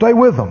 Stay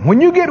with them.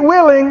 When you get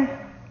willing,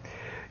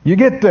 you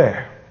get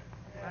there.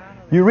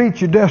 You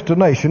reach your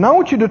destination. Now I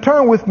want you to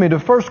turn with me to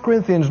 1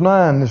 Corinthians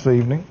 9 this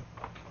evening.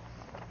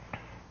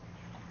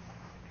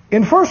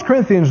 In 1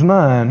 Corinthians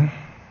 9,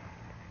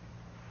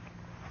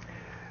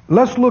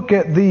 let's look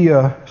at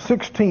the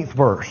 16th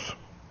verse.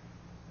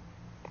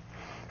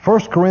 1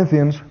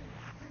 Corinthians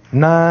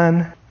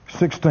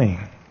 9:16.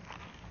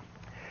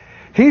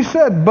 He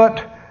said,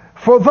 "But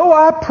for though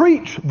I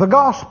preach the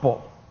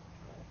gospel,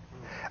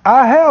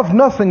 I have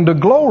nothing to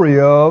glory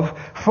of,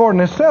 for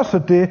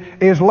necessity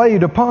is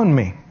laid upon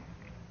me.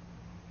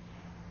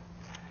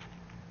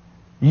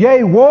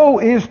 Yea, woe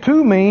is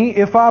to me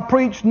if I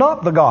preach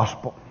not the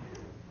gospel.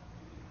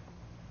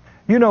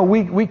 You know,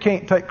 we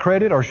can't take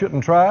credit, or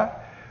shouldn't try,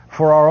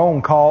 for our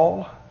own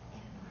call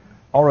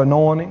or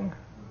anointing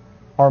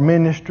or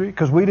ministry,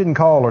 because we didn't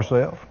call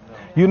ourselves.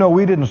 You know,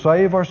 we didn't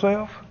save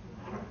ourselves.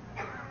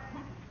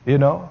 You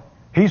know,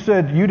 He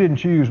said, you didn't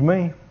choose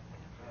me.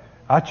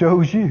 I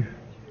chose you.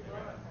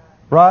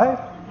 Right?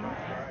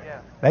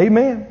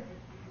 Amen.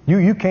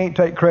 You can't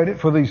take credit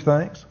for these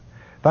things.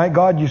 Thank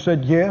God you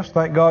said yes.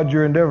 Thank God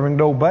you're endeavoring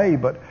to obey.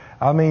 But,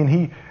 I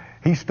mean,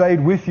 He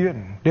stayed with you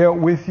and dealt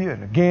with you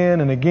and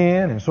again.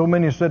 And so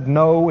many said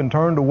no and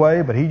turned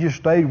away, but He just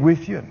stayed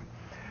with you and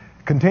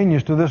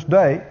continues to this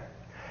day.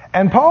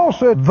 And Paul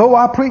said, though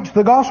I preach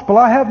the gospel,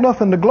 I have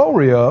nothing to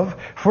glory of,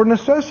 for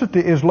necessity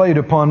is laid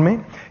upon me.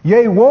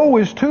 Yea, woe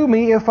is to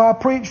me if I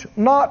preach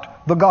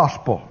not the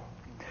gospel.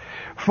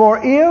 For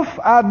if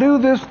I do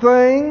this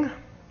thing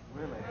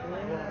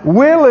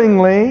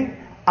willingly,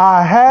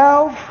 I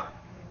have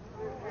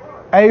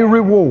a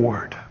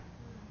reward.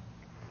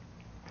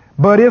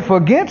 But if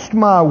against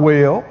my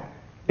will,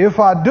 if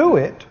I do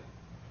it,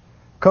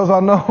 because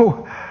I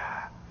know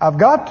I've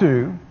got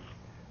to,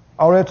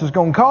 or else it's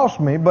going to cost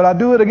me, but I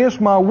do it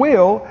against my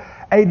will,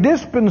 a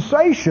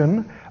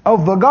dispensation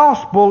of the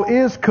gospel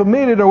is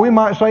committed, or we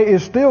might say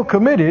is still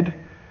committed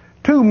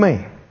to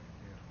me.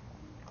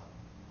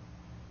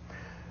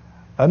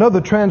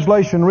 Another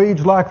translation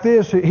reads like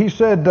this. He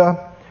said,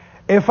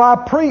 if I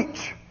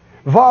preach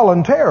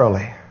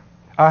voluntarily,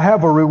 I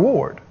have a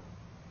reward.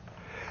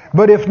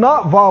 But if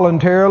not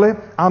voluntarily,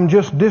 I'm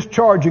just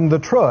discharging the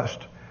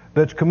trust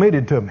that's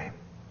committed to me.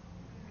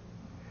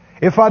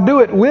 If I do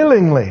it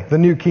willingly, the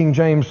New King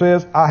James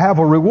says, I have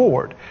a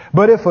reward.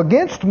 But if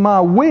against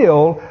my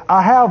will,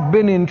 I have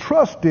been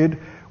entrusted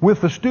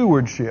with the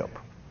stewardship.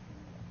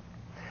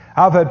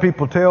 I've had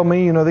people tell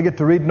me, you know, they get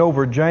to reading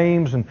over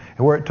James and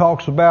where it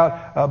talks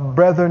about,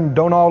 brethren,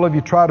 don't all of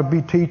you try to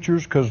be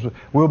teachers, because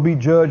we'll be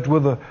judged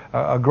with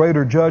a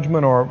greater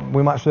judgment, or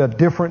we might say a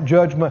different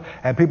judgment.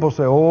 And people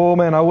say, oh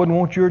man, I wouldn't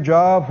want your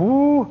job.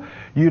 Woo,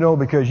 you know,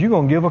 because you're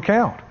going to give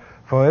account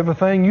for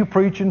everything you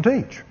preach and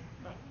teach.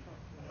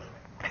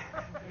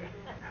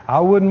 I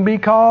wouldn't be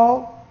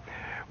called.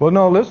 Well,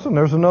 no, listen,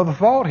 there's another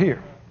thought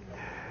here.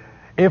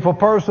 If a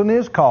person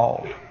is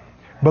called,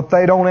 but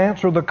they don't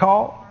answer the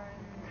call,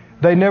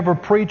 they never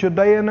preach a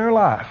day in their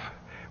life,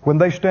 when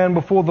they stand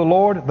before the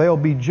Lord, they'll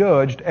be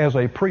judged as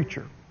a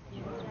preacher.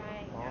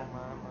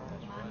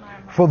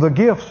 For the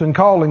gifts and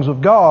callings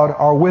of God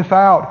are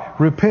without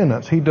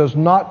repentance. He does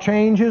not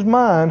change His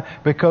mind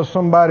because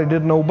somebody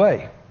didn't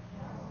obey.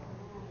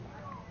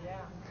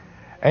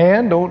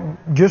 And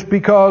just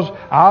because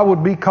I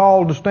would be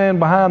called to stand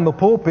behind the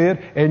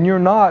pulpit and you're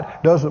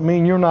not, doesn't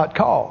mean you're not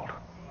called.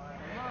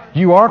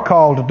 You are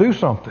called to do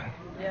something.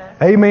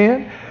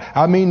 Amen.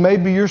 I mean,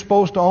 maybe you're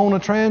supposed to own a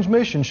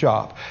transmission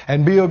shop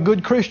and be a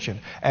good Christian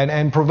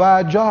and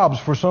provide jobs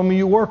for some of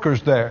you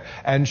workers there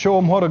and show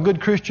them what a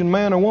good Christian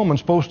man or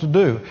woman's supposed to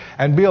do,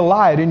 and be a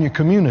light in your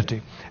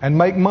community and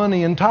make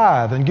money and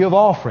tithe and give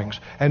offerings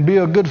and be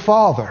a good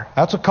father.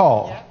 That's a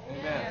call.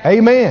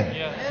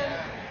 Amen.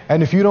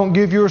 And if you don't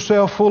give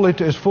yourself fully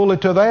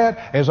to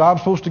that as I'm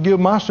supposed to give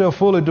myself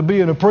fully to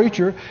being a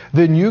preacher,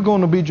 then you're going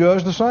to be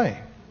judged the same.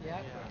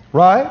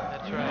 Right?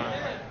 That's right.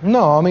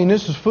 No, I mean,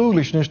 this is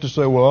foolishness to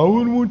say, well, I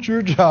wouldn't want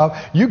your job.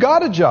 You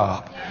got a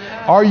job.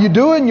 Are you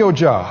doing your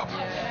job?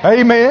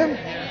 Amen.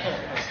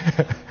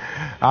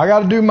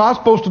 I'm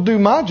supposed to do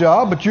my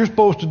job, but you're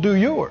supposed to do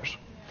yours.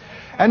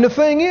 And the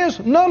thing is,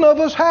 none of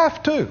us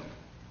have to.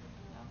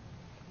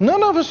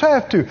 None of us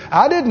have to.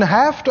 I didn't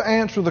have to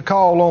answer the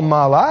call on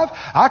my life.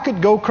 I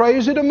could go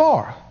crazy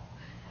tomorrow.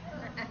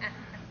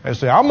 And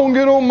say, I'm going to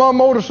get on my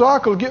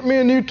motorcycle, get me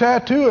a new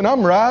tattoo, and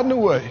I'm riding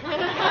away.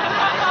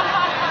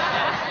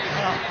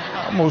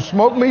 I'm going to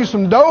smoke me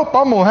some dope.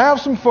 I'm going to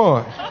have some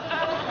fun.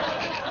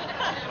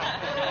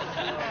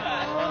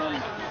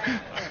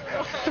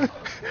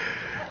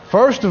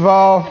 First of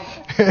all,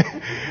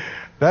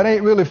 that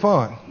ain't really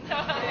fun.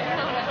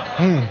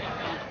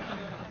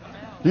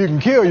 You can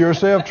kill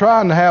yourself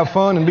trying to have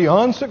fun and be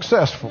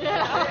unsuccessful.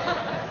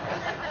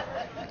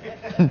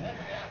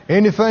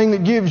 Anything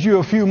that gives you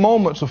a few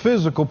moments of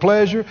physical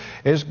pleasure,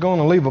 it's going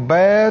to leave a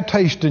bad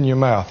taste in your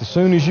mouth as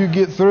soon as you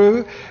get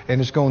through,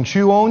 and it's going to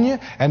chew on you,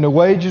 and the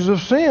wages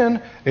of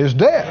sin is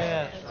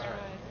death.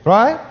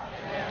 Right?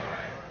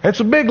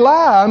 It's a big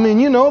lie. I mean,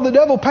 you know, the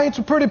devil paints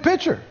a pretty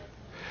picture,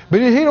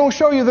 but he don't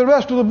show you the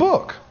rest of the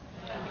book.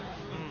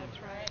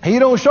 He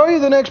don't show you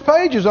the next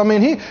pages. I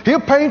mean, he'll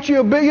paint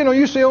you a big, you know,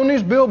 you see on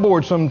these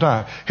billboards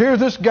sometimes. Here's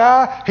this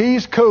guy,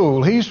 he's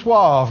cool, he's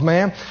suave,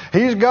 man.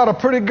 He's got a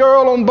pretty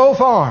girl on both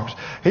arms.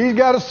 He's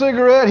got a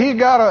cigarette, he's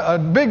got a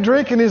big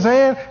drink in his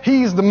hand.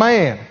 He's the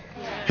man.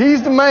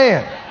 He's the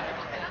man.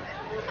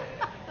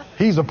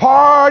 He's a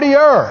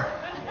partier.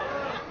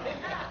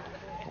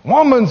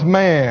 Woman's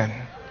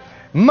man.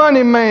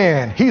 Money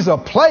man. He's a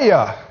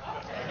player.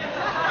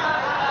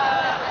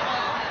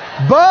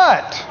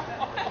 But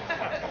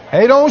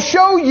they don't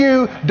show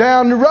you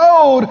down the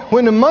road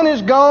when the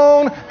money's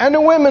gone and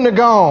the women are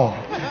gone.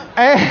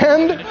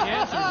 And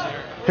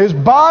his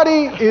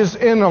body is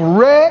in a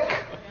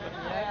wreck.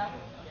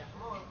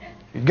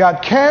 He's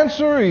got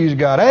cancer, he's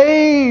got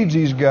AIDS,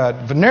 he's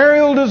got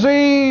venereal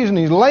disease, and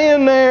he's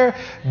laying there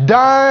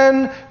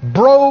dying,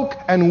 broke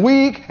and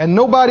weak, and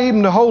nobody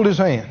even to hold his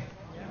hand.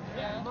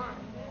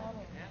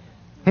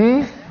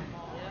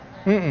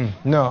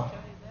 No.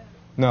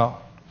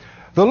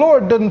 The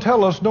Lord doesn't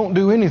tell us don't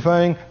do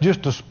anything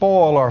just to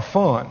spoil our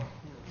fun.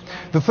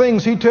 The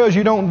things He tells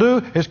you don't do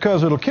is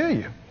because it'll kill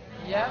you.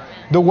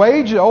 The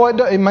wage,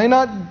 it may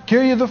not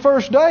kill you the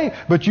first day,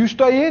 but you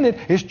stay in it,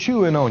 it's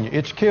chewing on you.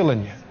 It's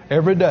killing you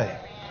every day.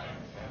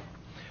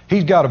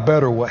 He's got a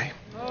better way.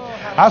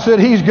 I said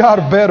He's got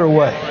a better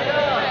way.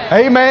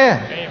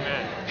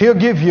 Amen. He'll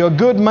give you a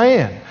good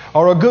man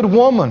or a good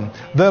woman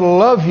that'll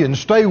love you and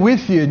stay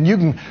with you, and you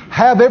can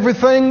have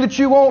everything that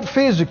you want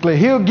physically.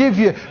 He'll give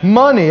you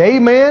money,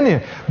 amen,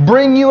 and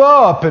bring you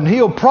up, and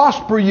He'll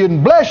prosper you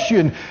and bless you,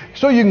 and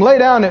so you can lay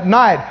down at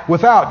night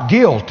without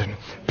guilt and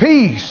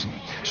peace and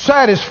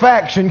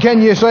satisfaction.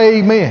 Can you say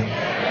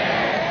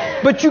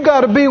amen? But you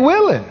got to be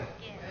willing.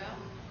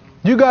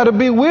 You got to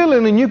be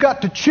willing, and you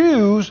got to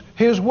choose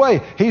His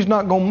way. He's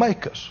not going to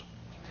make us.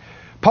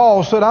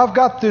 Paul said, I've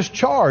got this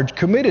charge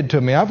committed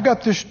to me. I've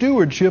got this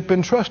stewardship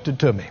entrusted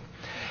to me.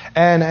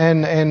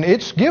 And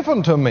it's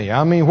given to me.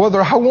 I mean, whether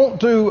I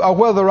want to or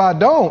whether I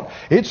don't,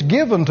 it's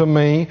given to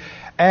me.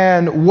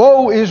 And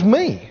woe is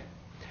me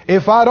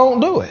if I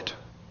don't do it.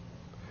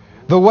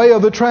 The way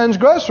of the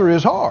transgressor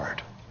is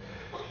hard.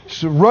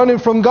 So running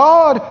from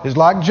God is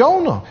like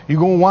Jonah. You're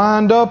going to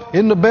wind up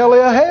in the belly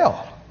of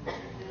hell.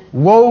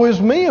 Woe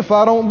is me if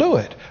I don't do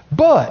it.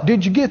 But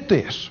did you get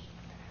this?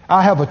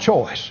 I have a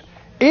choice.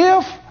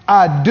 If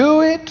I do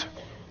it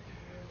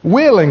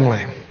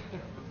willingly,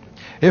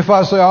 if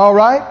I say, all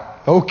right,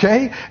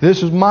 okay,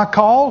 this is my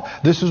call,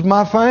 this is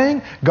my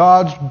thing,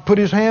 God's put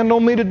His hand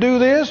on me to do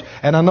this,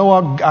 and I know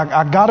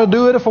I got to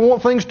do it if I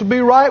want things to be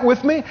right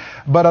with me,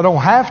 but I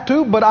don't have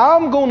to, but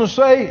I'm going to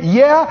say,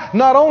 yeah,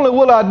 not only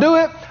will I do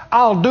it,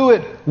 I'll do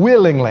it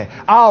willingly.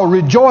 I'll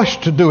rejoice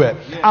to do it.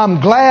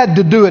 I'm glad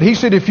to do it. He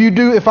said, if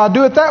I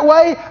do it that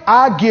way,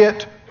 I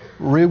get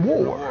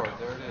reward.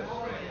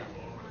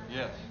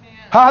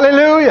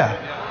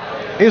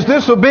 Hallelujah. Is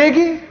this a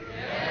biggie?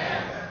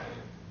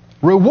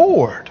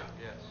 Reward.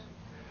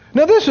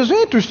 Now this is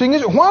interesting.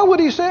 Why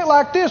would He say it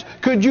like this?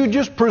 Could you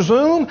just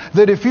presume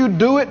that if you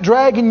do it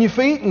dragging your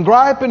feet and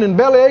griping and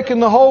belly aching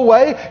the whole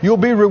way, you'll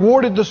be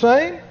rewarded the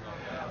same?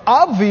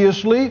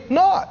 Obviously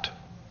not.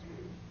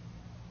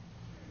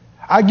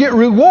 I get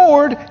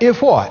reward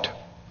if what?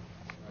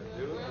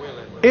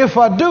 If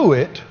I do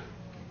it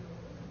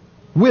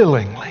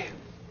willingly.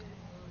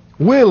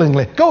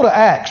 Willingly. Go to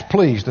Acts,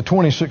 please, the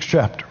 26th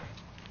chapter.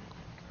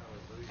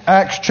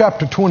 Acts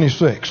chapter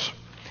 26.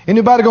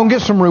 Anybody going to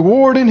get some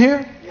reward in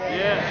here?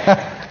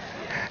 Yeah.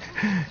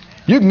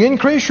 You can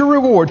increase your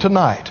reward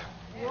tonight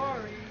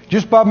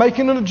just by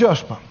making an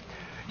adjustment.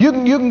 You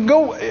can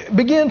go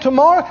begin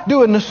tomorrow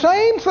doing the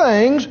same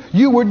things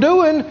you were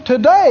doing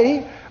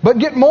today, but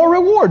get more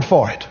reward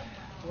for it.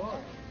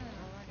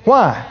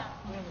 Why?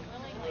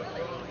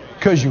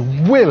 Because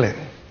you're willing.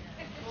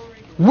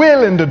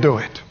 Willing to do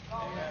it.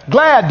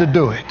 Glad to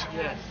do it.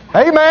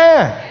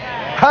 Amen.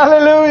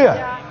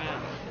 Hallelujah.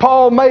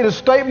 Paul made a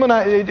statement,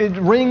 it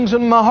rings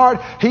in my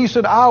heart. He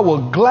said, I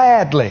will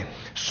gladly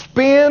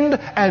spend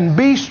and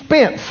be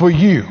spent for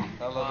you.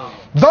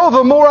 Though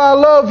the more I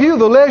love you,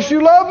 the less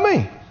you love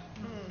me.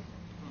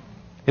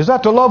 Is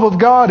that the love of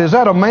God? Is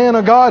that a man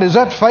of God? Is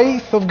that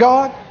faith of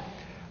God?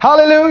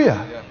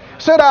 Hallelujah.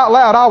 Say it out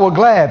loud, I will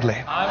gladly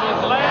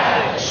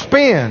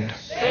spend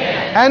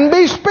and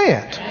be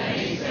spent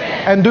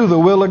and do the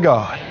will of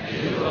God.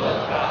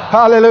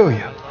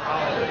 Hallelujah.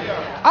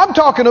 I'm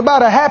talking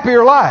about a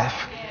happier life.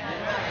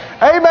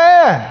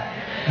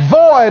 Amen.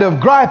 Void of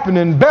griping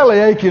and belly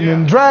aching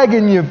and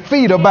dragging your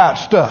feet about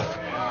stuff.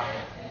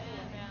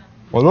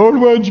 Well, Lord,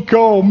 why'd you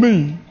call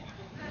me?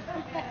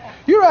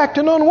 You're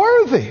acting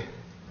unworthy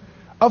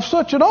of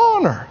such an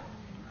honor.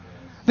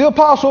 The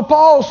Apostle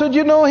Paul said,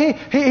 you know,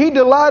 he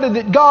delighted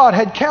that God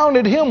had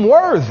counted him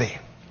worthy,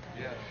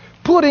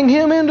 putting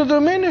him into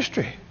the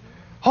ministry.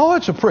 Oh,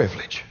 it's a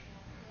privilege.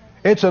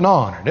 It's an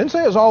honor. Didn't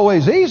say it's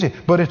always easy,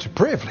 but it's a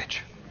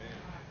privilege.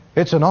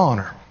 It's an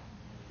honor.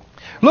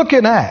 Look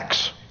in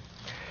Acts,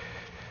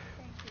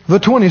 the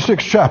 26th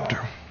chapter.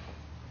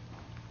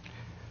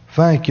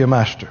 Thank you,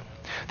 Master.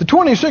 The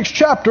 26th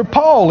chapter,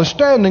 Paul is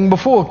standing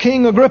before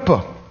King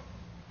Agrippa.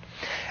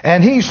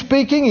 And he's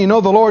speaking. You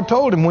know, the Lord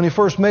told him when he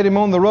first met him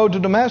on the road to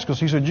Damascus,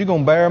 He said, you're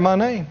going to bear my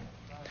name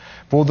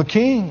for the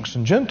kings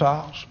and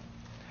Gentiles.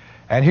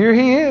 And here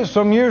he is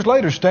some years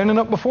later standing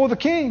up before the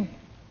king,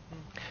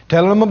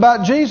 telling him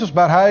about Jesus,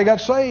 about how he got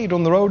saved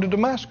on the road to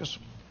Damascus.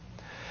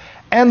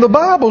 And the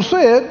Bible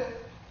said,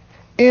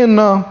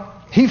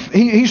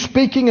 he's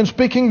speaking and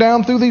speaking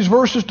down through these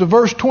verses to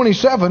verse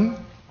 27.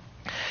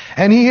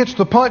 And he hits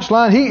the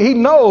punchline. He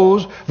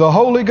knows the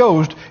Holy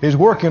Ghost is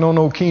working on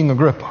old King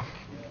Agrippa.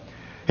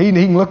 He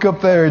can look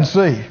up there and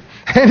see.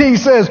 And he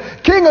says,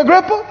 King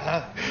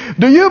Agrippa,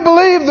 do you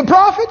believe the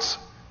prophets?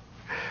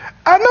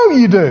 I know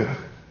you do.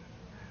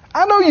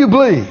 I know you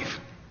believe.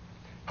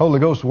 Holy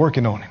Ghost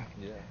working on him.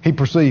 He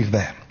perceived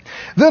that.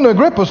 Then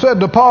Agrippa said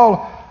to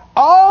Paul,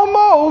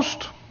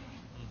 almost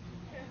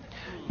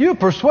you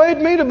persuade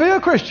me to be a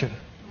Christian.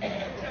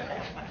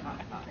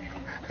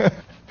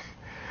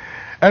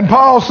 And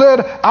Paul said,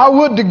 I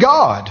would to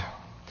God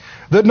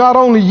that not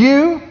only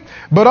you,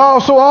 but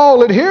also all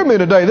that hear me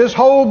today, this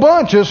whole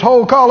bunch, this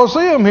whole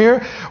Colosseum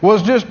here,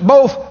 was just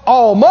both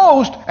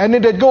almost, and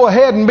then they'd go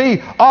ahead and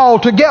be all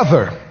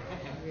together.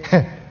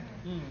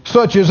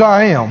 Such as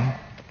I am,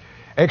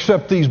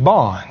 except these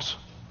bonds.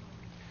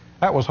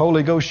 That was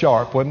Holy Ghost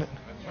sharp, wasn't it?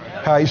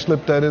 How he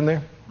slipped that in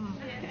there.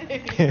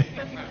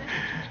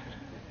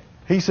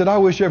 He said, I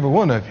wish every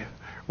one of you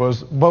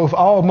was both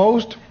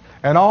almost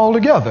and all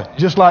together,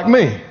 just like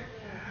me,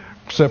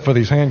 except for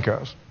these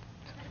handcuffs.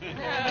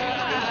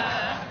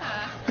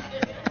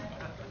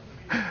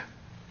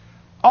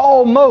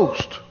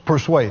 Almost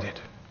persuaded.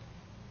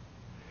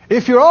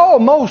 If you're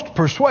almost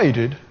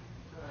persuaded,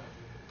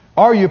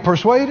 are you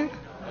persuaded?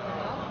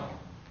 No.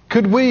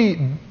 Could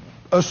we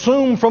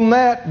assume from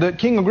that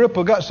King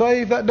Agrippa got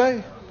saved that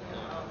day?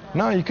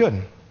 No, you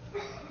couldn't.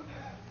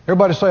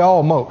 Everybody say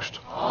almost.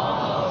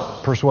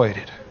 Almost.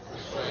 Persuaded.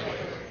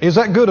 Is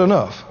that good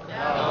enough?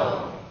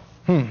 No.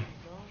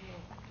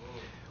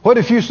 What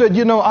if you said,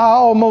 I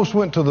almost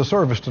went to the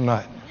service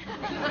tonight?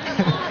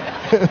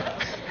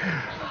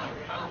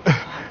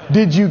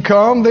 Did you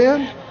come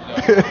then?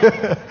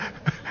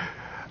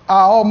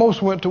 I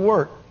almost went to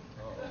work.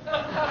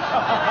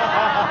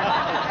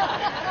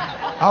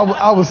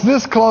 I was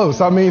this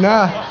close. I mean,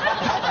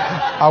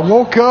 I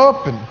woke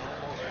up and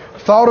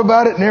thought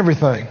about it and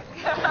everything.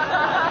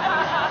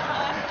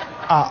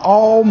 I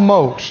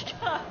almost.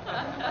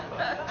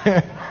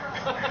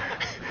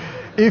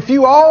 If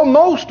you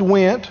almost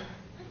went,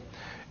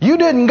 you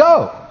didn't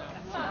go.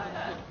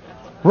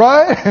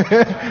 Right?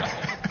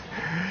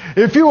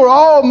 If you were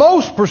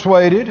almost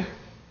persuaded,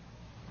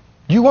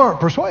 you weren't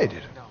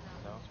persuaded.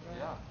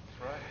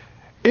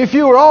 If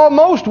you were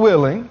almost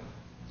willing,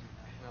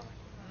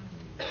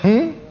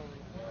 I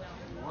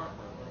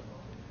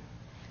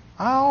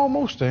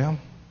almost am.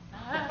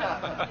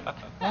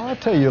 I'll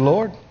tell you,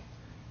 Lord,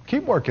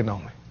 keep working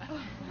on me.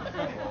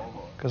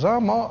 Because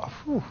I'd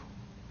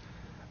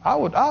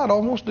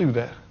almost do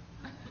that.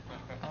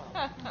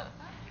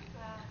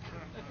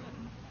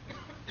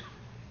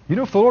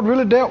 If the Lord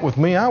really dealt with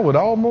me, I'd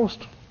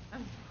almost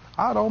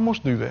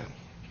do that.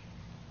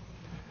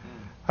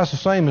 That's the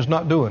same as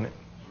not doing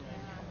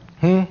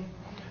it.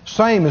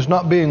 Same as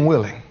not being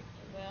willing.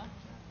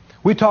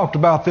 We talked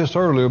about this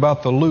earlier,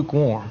 about the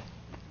lukewarm,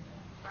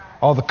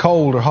 or the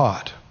cold or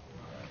hot.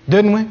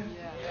 Didn't we?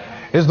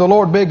 Is the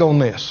Lord big on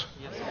this?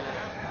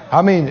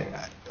 I mean,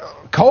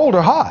 cold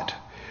or hot.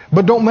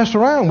 But don't mess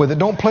around with it.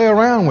 Don't play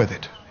around with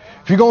it.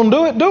 If you're going to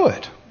do it, do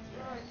it.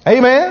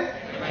 Amen?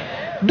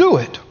 Do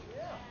it.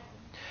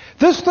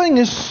 This thing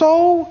is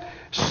so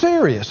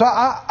serious.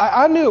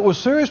 I knew it was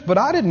serious, but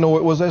I didn't know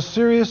it was as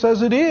serious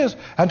as it is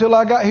until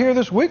I got here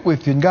this week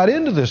with you and got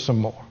into this some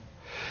more.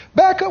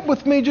 Back up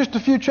with me just a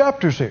few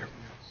chapters here.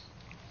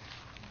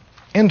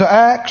 Into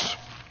Acts,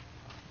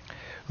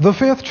 the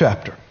 5th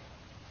chapter.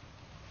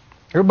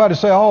 Everybody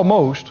say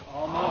almost.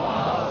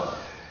 Almost.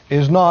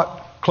 Is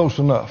not close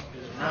enough.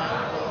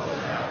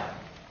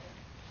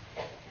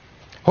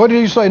 What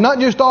did he say? Not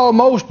just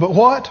almost, but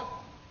what?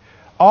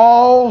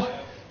 All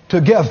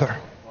together.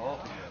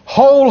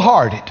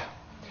 Wholehearted.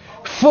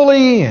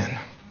 Fully in.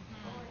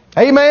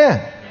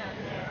 Amen.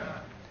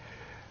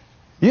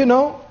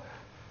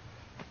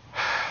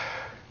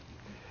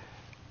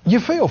 You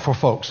feel for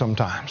folks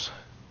sometimes.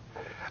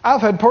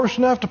 I've had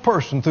person after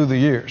person through the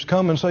years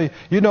come and say,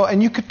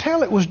 and you could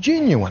tell it was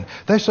genuine.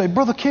 They say,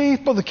 Brother Keith,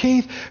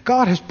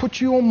 God has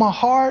put you on my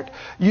heart.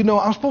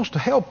 I'm supposed to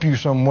help you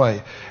some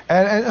way.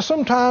 And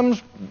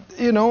sometimes,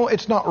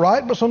 it's not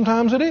right, but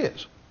sometimes it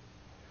is.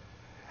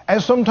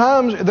 And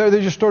sometimes they're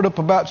just stirred up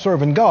about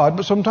serving God,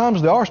 but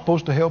sometimes they are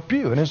supposed to help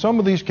you. And in some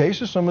of these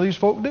cases, some of these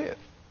folk did.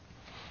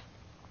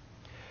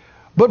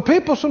 But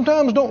people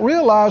sometimes don't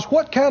realize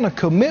what kind of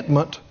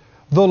commitment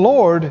the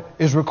Lord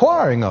is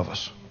requiring of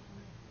us.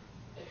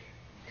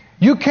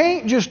 You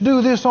can't just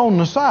do this on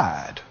the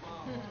side,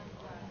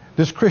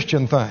 this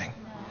Christian thing.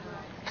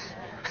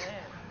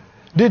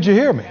 Did you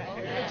hear me?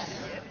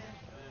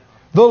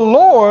 The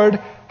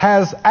Lord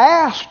has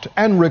asked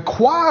and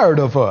required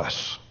of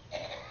us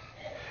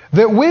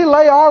that we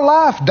lay our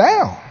life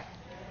down.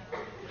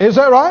 Is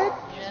that right?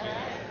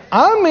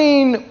 I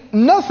mean,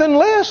 nothing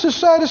less is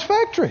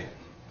satisfactory.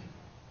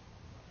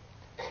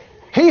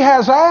 He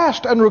has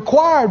asked and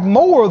required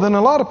more than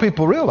a lot of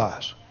people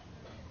realize.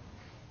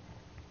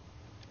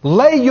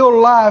 Lay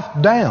your life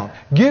down.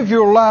 Give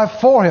your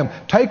life for Him.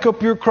 Take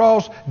up your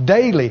cross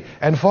daily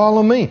and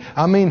follow me.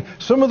 I mean,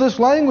 some of this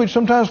language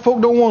sometimes folk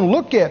don't want to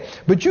look at,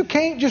 but you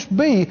can't just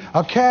be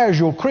a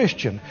casual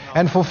Christian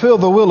and fulfill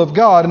the will of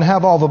God and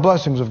have all the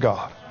blessings of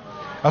God.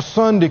 A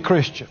Sunday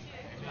Christian.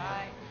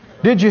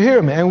 Did you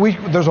hear me? And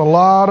there's a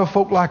lot of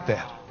folk like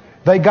that.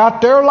 They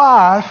got their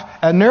life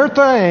and their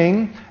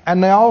thing,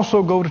 and they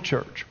also go to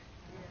church.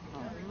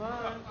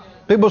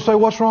 People say,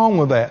 what's wrong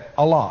with that?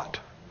 A lot.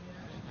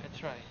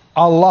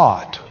 A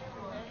lot.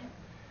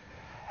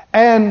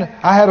 And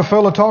I had a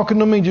fellow talking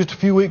to me just a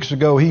few weeks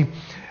ago. He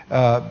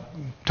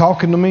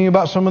talking to me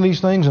about some of these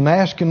things and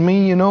asking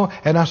me, you know.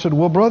 And I said,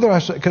 well, brother, I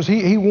said, because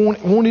he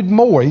wanted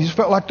more. He just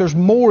felt like there's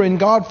more in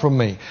God from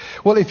me.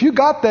 Well, if you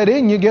got that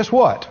in you, guess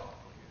what?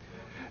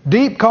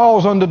 Deep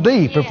calls unto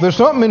deep. If there's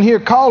something in here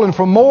calling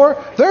for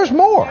more, there's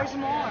more. There's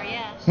more,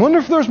 yes. Wonder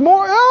if there's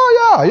more?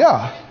 Oh,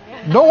 yeah.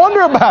 Don't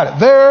wonder about it.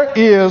 There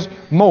is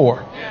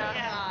more.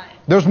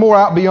 There's more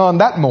out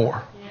beyond that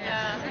more.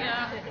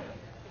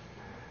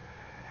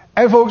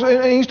 And folks,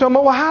 and he's talking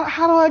about, well,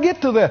 how do I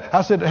get to that?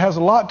 I said, it has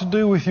a lot to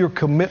do with your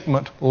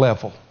commitment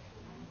level.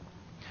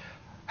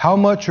 How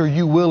much are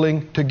you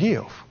willing to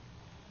give?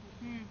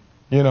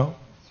 You know?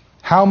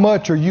 How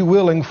much are you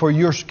willing for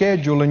your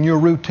schedule and your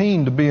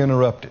routine to be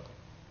interrupted?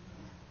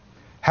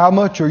 How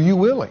much are you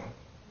willing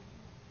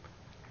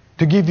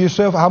to give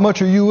yourself? How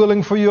much are you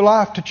willing for your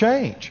life to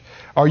change?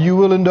 Are you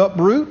willing to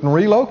uproot and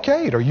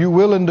relocate? Are you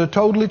willing to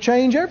totally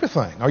change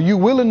everything? Are you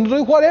willing to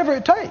do whatever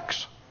it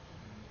takes?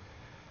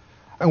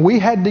 And we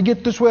had to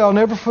get this way. I'll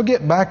never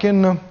forget, back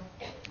in the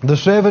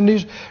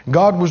 70s,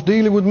 God was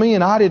dealing with me,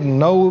 and I didn't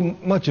know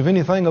much of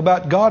anything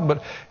about God,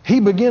 but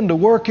He began to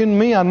work in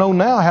me. I know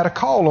now I had a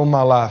call on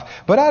my life,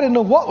 but I didn't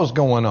know what was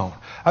going on.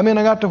 I mean,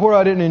 I got to where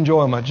I didn't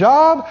enjoy my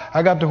job.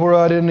 I got to where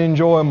I didn't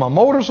enjoy my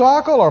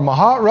motorcycle or my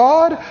hot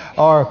rod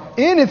or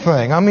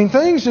anything. I mean,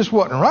 things just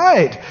wasn't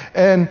right.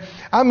 And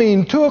I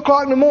mean, 2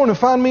 o'clock in the morning,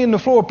 find me in the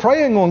floor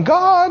praying on,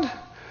 God,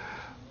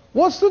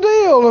 what's the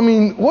deal? I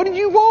mean, what do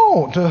you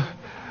want?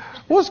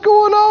 What's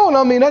going on?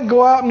 I mean, I'd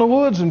go out in the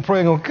woods and pray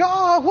and go,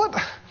 God, what?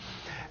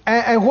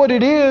 And what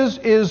it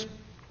is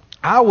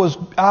I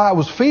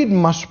was feeding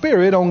my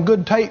spirit on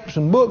good tapes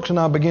and books, and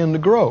I began to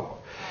grow.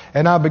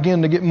 And I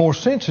began to get more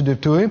sensitive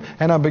to Him,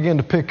 and I began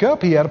to pick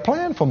up. He had a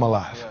plan for my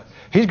life. Yes.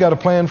 He's got a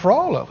plan for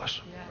all of us.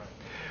 Yes.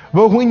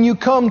 But when you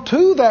come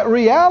to that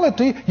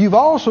reality, you've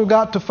also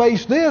got to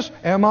face this.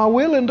 Am I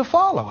willing to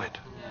follow it?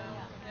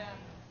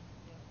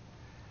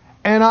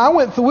 And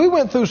we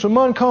went through some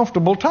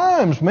uncomfortable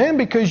times, man,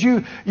 because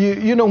you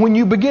know, when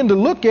you begin to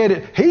look at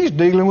it, He's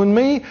dealing with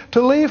me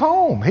to leave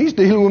home. He's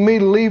dealing with me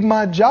to leave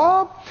my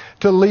job,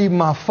 to leave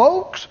my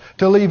folks,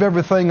 to leave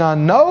everything I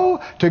know,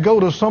 to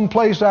go to some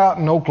place out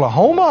in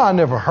Oklahoma I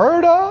never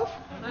heard of.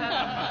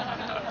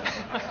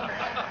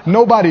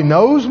 Nobody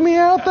knows me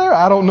out there.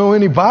 I don't know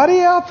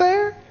anybody out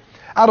there.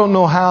 I don't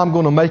know how I'm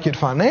going to make it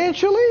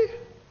financially.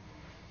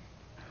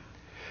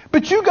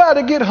 But you got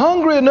to get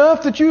hungry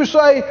enough that you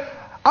say,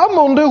 I'm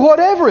going to do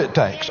whatever it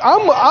takes.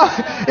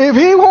 If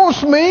He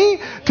wants me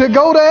to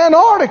go to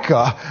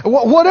Antarctica,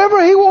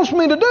 whatever He wants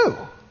me to do.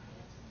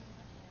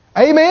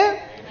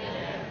 Amen?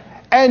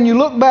 And you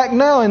look back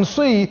now and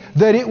see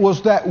that it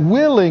was that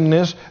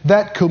willingness,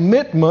 that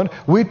commitment.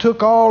 We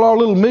took all our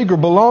little meager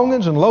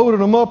belongings and loaded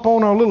them up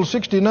on our little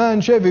 69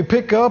 Chevy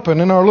pickup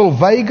and in our little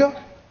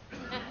Vega.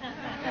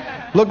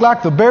 Looked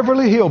like the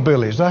Beverly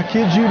Hillbillies, I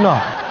kid you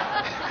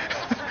not.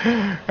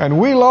 And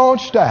we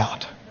launched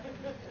out.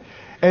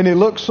 And it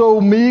looked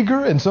so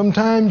meager, and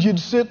sometimes you'd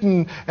sit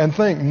and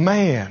think,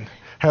 man,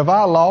 have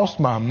I lost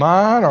my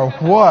mind or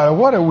what?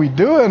 What are we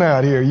doing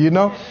out here, you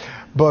know?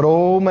 But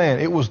oh man,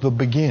 it was the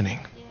beginning.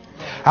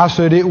 I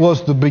said it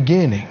was the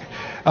beginning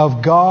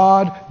of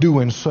God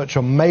doing such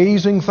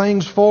amazing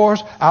things for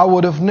us. I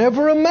would have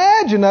never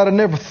imagined, I'd have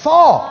never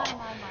thought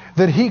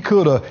that He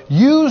could have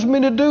used me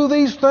to do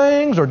these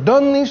things or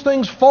done these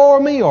things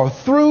for me or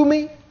through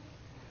me.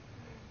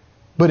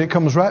 But it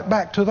comes right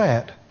back to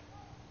that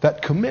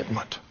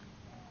commitment,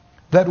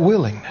 that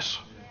willingness.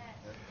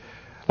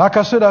 Like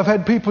I said, I've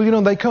had people, you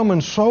know, they come in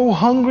so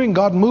hungry and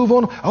God move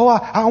on them. Oh,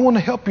 I want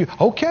to help you.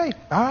 Okay,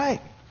 all right,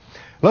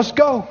 let's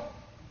go.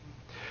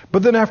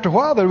 But then after a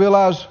while they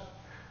realize,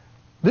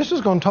 this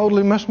is going to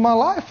totally mess my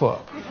life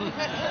up.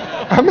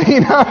 I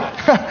mean,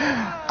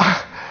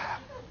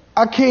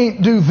 I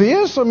can't do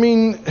this. I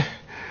mean,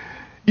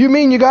 you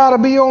mean you got to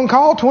be on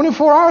call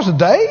 24 hours a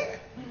day?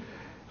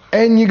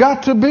 And you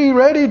got to be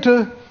ready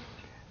to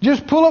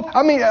just pull up.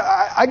 I mean,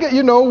 I get,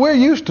 you know, we're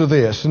used to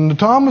this, and the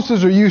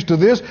Thomases are used to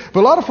this,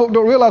 but a lot of folk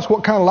don't realize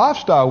what kind of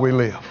lifestyle we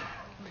live.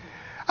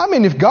 I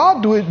mean, if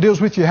God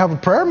deals with you, have a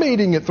prayer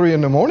meeting at 3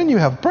 a.m, you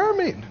have a prayer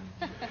meeting.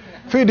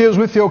 If He deals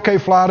with you, okay,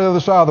 fly to the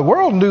other side of the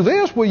world and do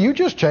this, well, you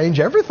just change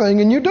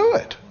everything and you do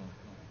it.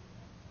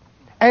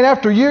 And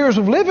after years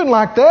of living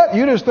like that,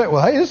 you just think,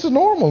 well, hey, this is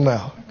normal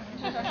now.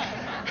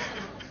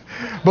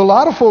 But a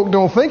lot of folk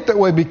don't think that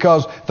way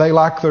because they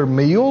like their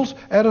meals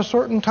at a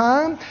certain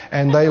time,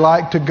 and they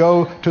like to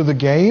go to the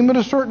game at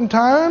a certain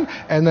time,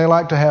 and they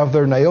like to have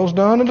their nails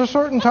done at a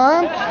certain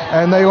time,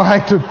 and they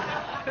like to,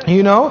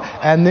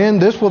 and then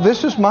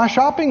this is my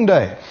shopping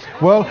day.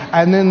 Well,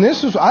 and then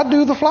I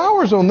do the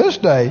flowers on this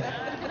day.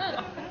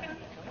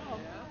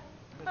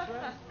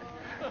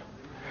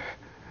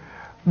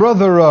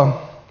 Brother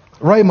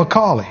Ray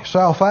McCauley,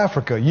 South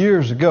Africa,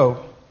 years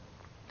ago,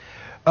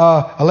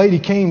 a lady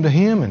came to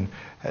him and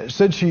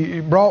said she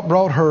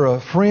brought her a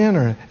friend,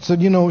 and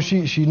said,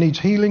 she needs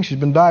healing. She's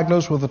been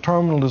diagnosed with a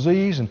terminal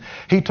disease. And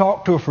he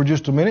talked to her for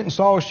just a minute and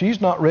saw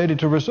she's not ready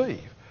to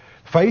receive.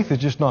 Faith is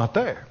just not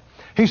there.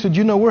 He said,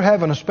 we're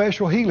having a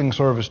special healing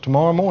service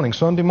tomorrow morning,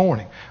 Sunday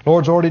morning.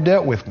 Lord's already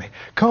dealt with me.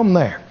 Come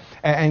there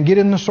and get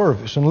in the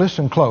service and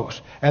listen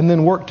close, and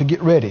then work to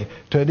get ready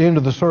to the end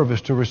of the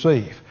service to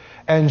receive.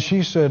 And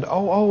she said,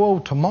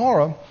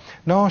 tomorrow?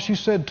 No, she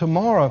said,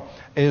 tomorrow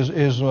is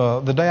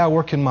the day I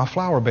work in my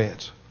flower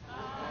beds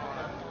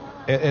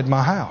at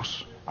my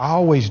house. I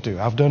always do.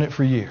 I've done it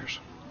for years.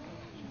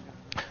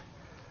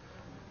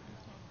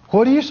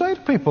 What do you say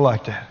to people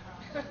like that?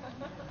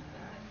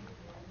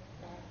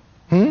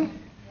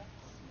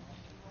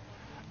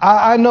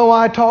 I know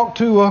I talked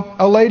to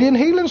a lady in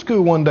healing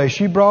school one day.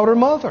 She brought her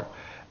mother.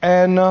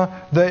 And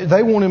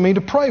they wanted me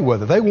to pray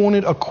with her. They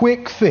wanted a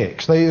quick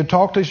fix. They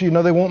talked to us,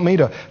 they want me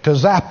to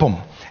zap them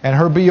and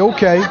her be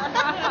okay.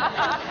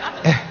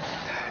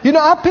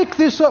 I picked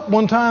this up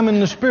one time in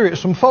the Spirit.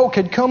 Some folk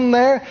had come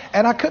there,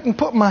 and I couldn't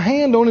put my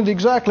hand on it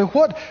exactly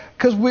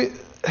because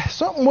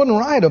something wasn't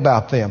right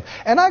about them.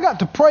 And I got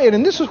to praying,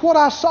 and this is what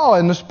I saw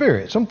in the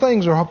Spirit. Some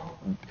things are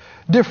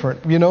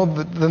different, than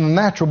the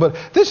natural, but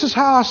this is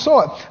how I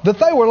saw it, that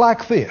they were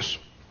like this.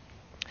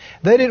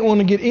 They didn't want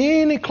to get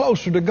any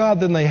closer to God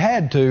than they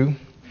had to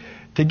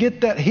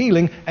get that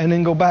healing and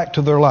then go back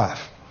to their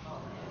life.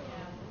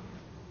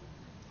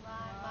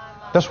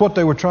 That's what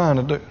they were trying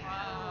to do.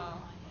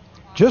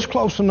 Just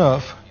close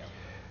enough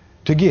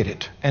to get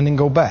it and then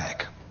go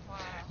back.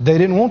 They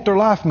didn't want their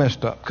life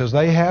messed up because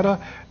they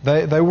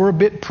were a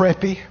bit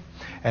preppy,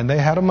 and they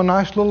had them a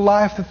nice little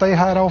life that they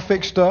had all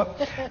fixed up.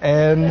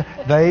 And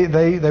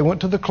they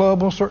went to the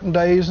club on certain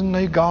days, and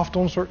they golfed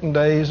on certain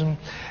days,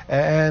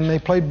 and they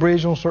played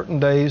bridge on certain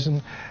days.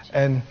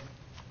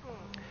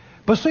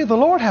 But see, the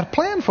Lord had a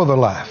plan for their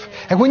life.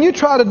 And when you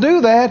try to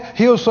do that,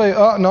 He'll say,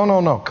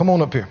 no, come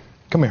on up here.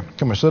 Come here,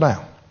 sit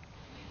down.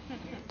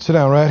 Sit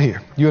down right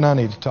here. You and I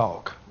need to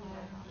talk.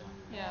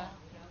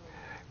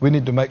 We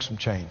need to make some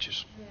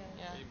changes.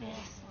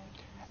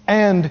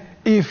 And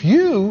if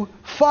you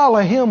follow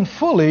Him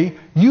fully,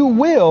 you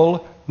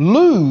will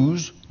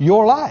lose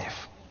your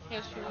life.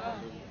 Yes, you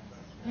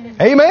will.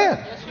 Amen.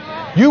 Yes,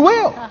 you will. You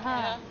will.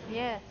 Uh-huh.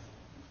 Yes.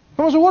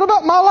 I said, what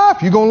about my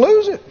life? You're going to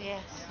lose it.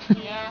 Yes.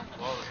 Yeah.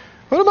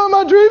 What about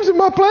my dreams and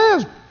my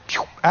plans?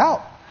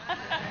 Out.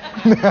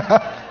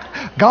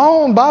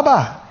 Gone.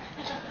 Bye-bye.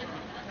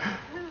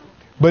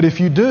 But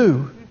if you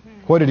do,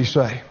 what did He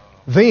say?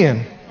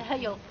 Then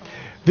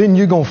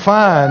you're going to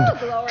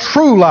find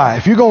true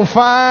life. You're going to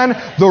find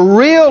the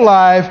real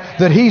life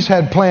that He's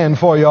had planned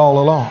for you all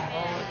along.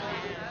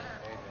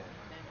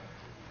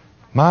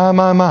 My.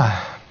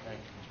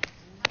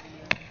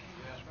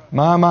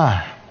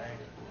 My.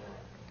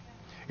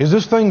 Is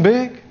this thing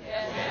big?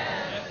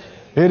 Yes.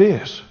 It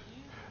is.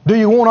 Do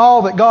you want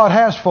all that God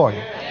has for you?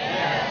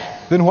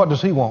 Yes. Then what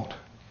does He want?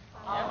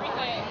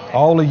 Everything.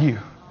 All of you.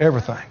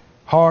 Everything.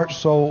 Heart,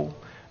 soul,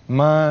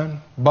 mind,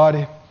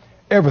 body,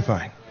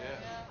 everything.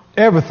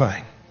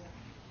 Everything.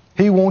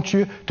 He wants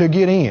you to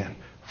get in.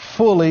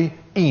 Fully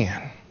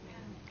in.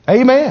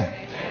 Amen.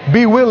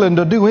 Be willing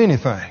to do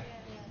anything.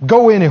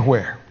 Go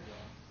anywhere.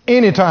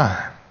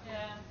 Anytime.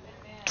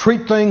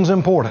 Treat things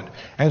important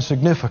and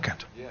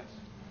significant.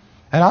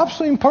 And I've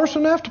seen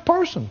person after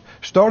person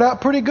start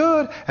out pretty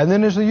good, and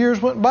then as the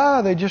years went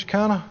by, they just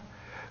kind of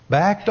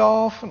backed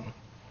off, and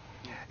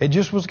it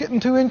just was getting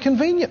too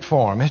inconvenient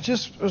for them. It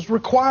just was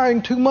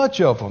requiring too much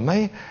of them.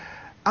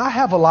 I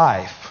have a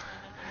life.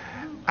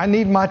 I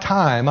need my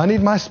time. I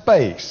need my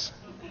space.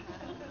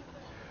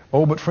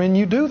 Oh, but friend,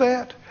 you do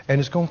that,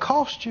 and it's going to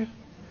cost you.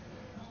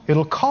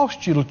 It'll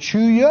cost you. It'll chew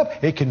you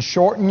up. It can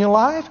shorten your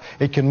life.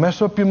 It can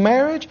mess up your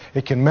marriage.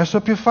 It can mess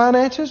up your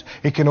finances.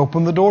 It can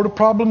open the door to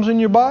problems in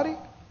your body.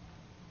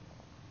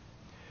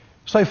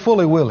 Say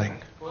fully willing.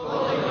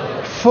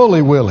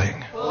 Fully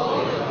willing.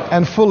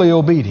 And fully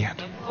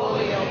obedient.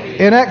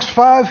 In Acts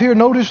 5 here,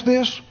 notice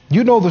this.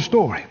 You know the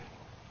story.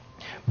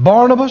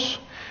 Barnabas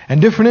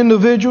and different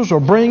individuals are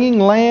bringing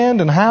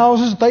land and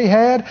houses they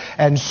had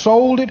and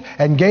sold it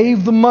and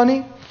gave the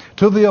money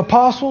to the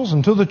apostles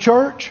and to the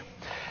church.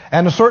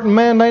 And a certain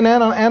man named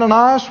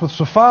Ananias with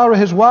Sapphira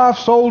his wife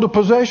sold a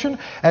possession,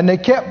 and they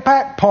kept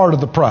back part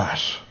of the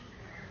price.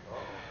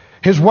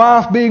 His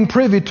wife being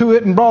privy to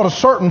it and brought a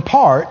certain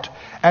part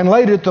and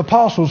laid it at the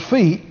apostles'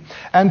 feet.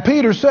 And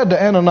Peter said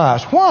to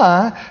Ananias,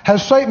 "Why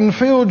has Satan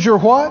filled your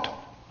what?"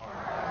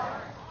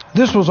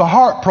 This was a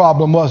heart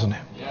problem, wasn't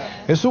it?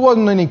 This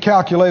wasn't any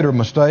calculator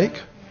mistake.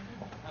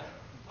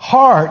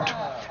 Heart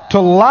to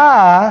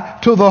lie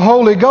to the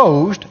Holy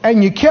Ghost,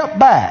 and you kept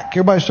back.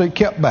 Everybody say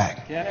kept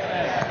back.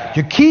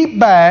 You keep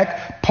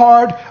back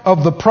part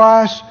of the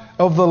price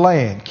of the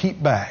land.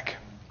 Keep back.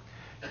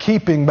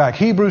 Keeping back.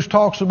 Hebrews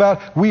talks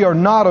about we are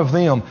not of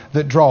them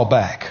that draw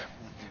back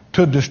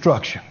to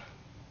destruction.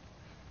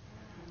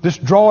 This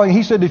drawing,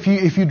 he said,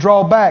 if you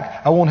draw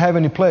back, I won't have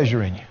any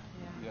pleasure in you.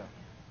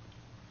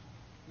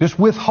 This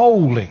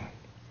withholding.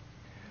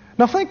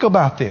 Now think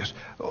about this.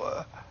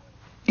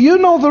 You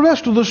know the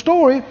rest of the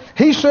story.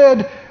 He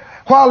said,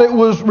 while it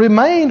was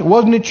remained,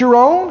 wasn't it your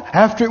own?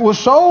 After it was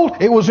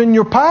sold, it was in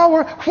your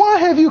power. Why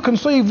have you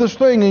conceived this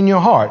thing in your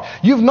heart?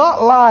 You've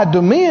not lied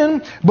to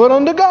men, but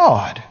unto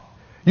God.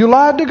 You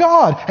lied to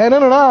God. And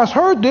Ananias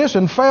heard this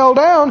and fell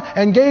down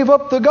and gave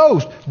up the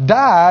ghost.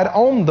 Died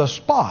on the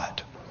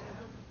spot.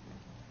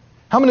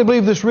 How many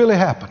believe this really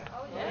happened?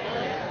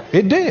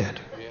 It did.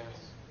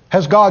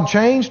 Has God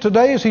changed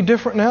today? Is He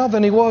different now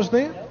than He was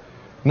then?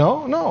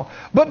 No.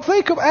 But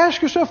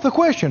ask yourself the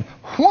question,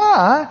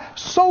 why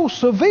so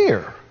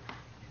severe?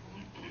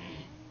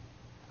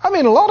 I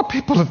mean, a lot of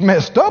people have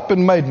messed up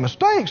and made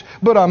mistakes,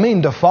 but I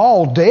mean to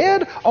fall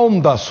dead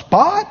on the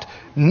spot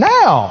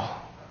now.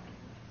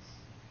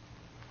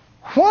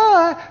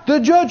 Why the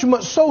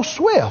judgment so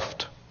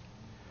swift?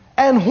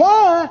 And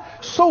why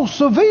so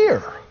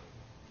severe?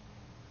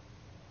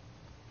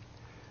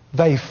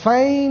 They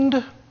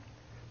feigned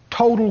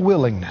total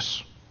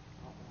willingness.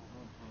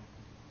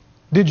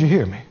 Did you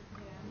hear me?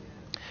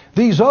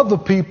 These other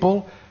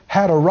people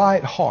had a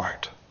right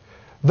heart.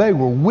 They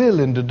were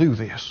willing to do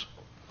this.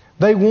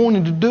 They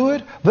wanted to do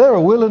it. They were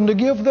willing to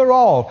give their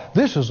all.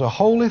 This is a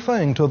holy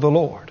thing to the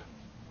Lord.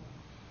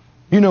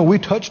 You know, we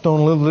touched on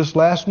a little of this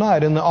last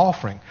night in the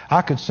offering.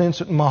 I could sense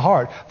it in my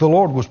heart. The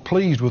Lord was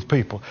pleased with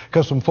people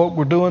because some folk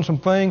were doing some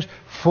things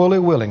fully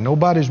willing.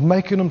 Nobody's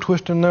making them,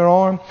 twisting their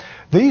arm.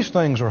 These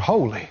things are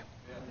holy.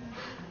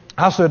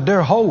 I said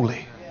they're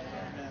holy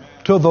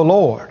to the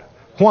Lord.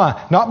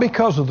 Why? Not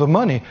because of the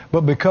money,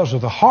 but because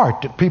of the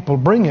heart that people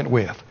bring it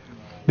with.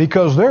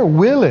 Because they're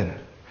willing.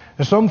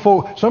 And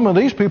some of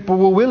these people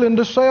were willing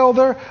to sell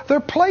their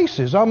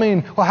places. I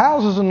mean,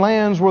 houses and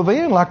lands were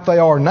then like they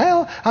are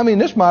now. I mean,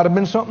 this might have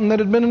been something that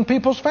had been in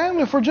people's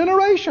family for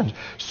generations.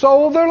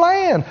 Sold their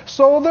land,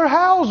 sold their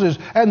houses,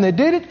 and they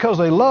did it because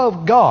they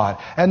loved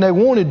God and they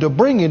wanted to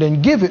bring it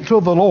and give it to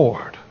the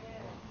Lord.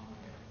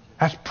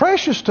 That's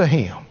precious to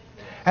Him.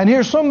 And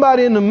here's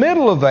somebody in the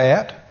middle of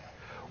that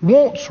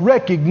wants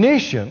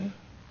recognition.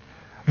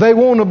 They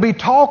want to be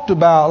talked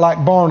about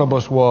like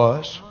Barnabas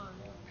was.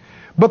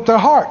 But their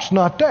heart's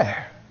not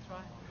there.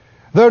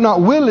 They're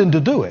not willing to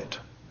do it.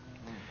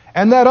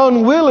 And that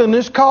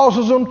unwillingness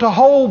causes them to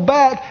hold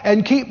back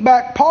and keep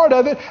back part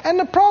of it. And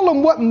the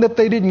problem wasn't that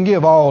they didn't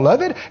give all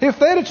of it. If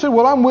they'd have said,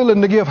 well, I'm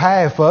willing to give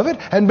half of it,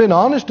 and been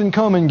honest and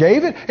come and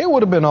gave it, it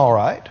would have been all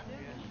right.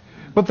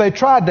 But they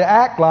tried to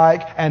act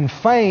like and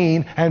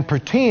feign and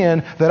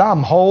pretend that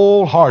I'm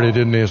wholehearted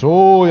in this.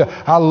 Oh,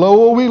 yeah,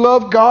 we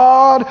love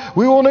God.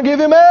 We want to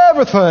give Him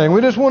everything.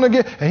 We just want to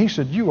give. And He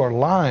said, you are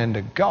lying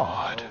to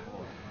God.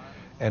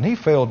 And he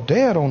fell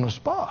dead on the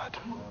spot.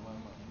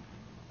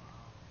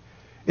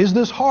 Is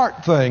this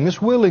heart thing,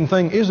 this willing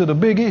thing, is it a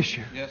big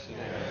issue? Yes, it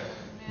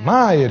is.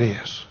 My, it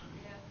is.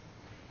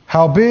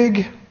 How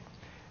big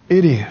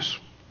it is.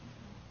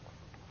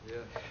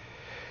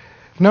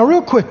 Now,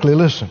 real quickly,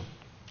 listen.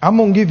 I'm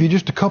going to give you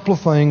just a couple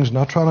of things, and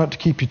I'll try not to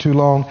keep you too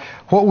long,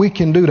 what we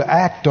can do to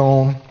act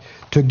on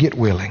to get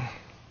willing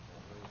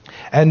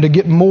and to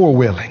get more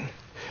willing.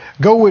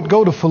 Go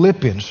to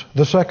Philippians,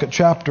 the 2nd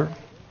chapter.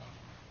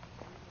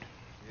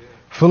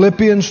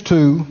 Philippians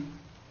 2.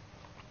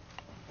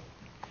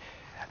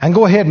 And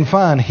go ahead and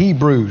find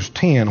Hebrews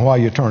 10 while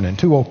you're turning.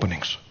 2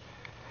 openings.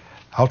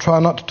 I'll try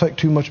not to take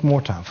too much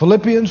more time.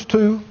 Philippians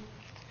 2.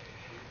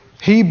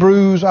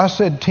 Hebrews, I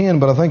said 10,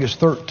 but I think it's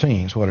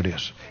 13 is what it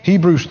is.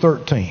 Hebrews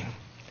 13.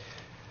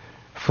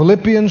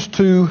 Philippians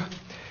 2,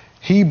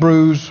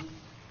 Hebrews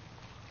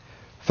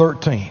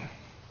 13.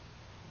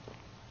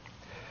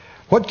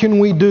 What can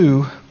we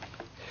do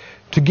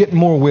to get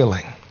more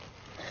willing?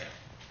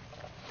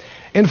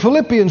 In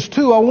Philippians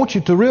 2, I want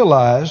you to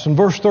realize in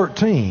verse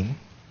 13,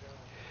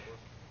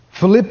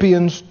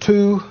 Philippians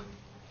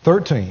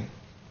 2:13,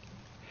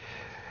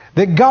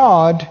 that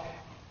God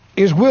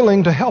is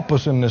willing to help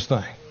us in this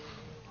thing.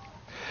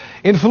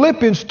 In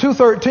Philippians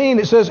 2:13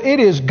 it says, it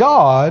is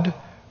God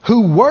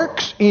who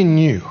works in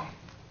you,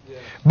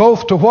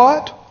 both to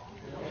what?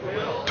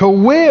 To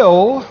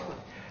will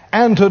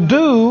and to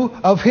do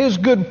of His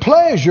good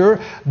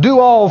pleasure, do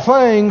all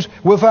things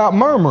without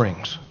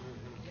murmurings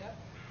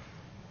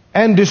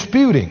and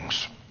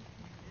disputings.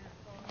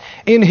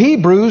 In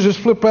Hebrews, let's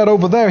flip right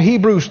over there,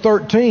 Hebrews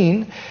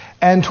 13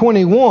 and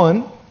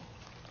 21,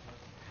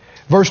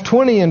 verse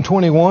 20 and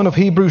 21 of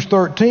Hebrews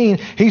 13,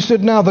 he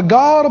said, now the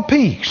God of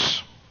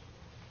peace,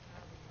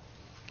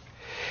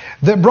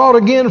 that brought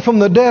again from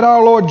the dead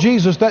our Lord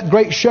Jesus, that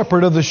great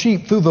shepherd of the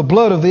sheep, through the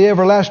blood of the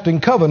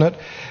everlasting covenant.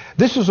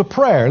 This is a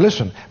prayer.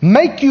 Listen.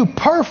 Make you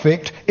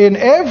perfect in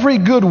every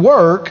good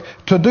work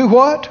to do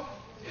what?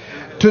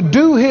 to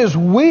do His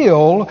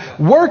will,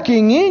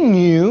 working in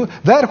you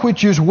that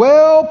which is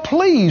well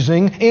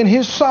pleasing in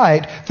His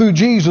sight through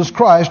Jesus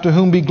Christ, to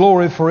whom be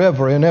glory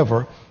forever and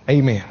ever.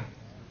 Amen.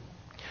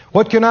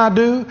 What can I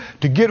do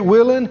to get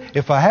willing?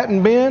 If I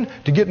hadn't been,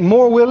 to get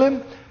more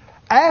willing,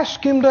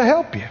 ask Him to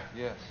help you.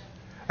 Yes.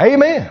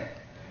 Amen.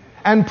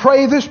 And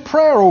pray this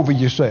prayer over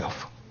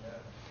yourself.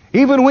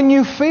 Even when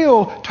you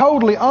feel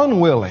totally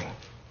unwilling,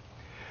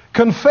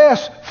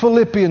 confess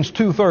Philippians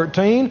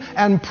 2:13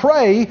 and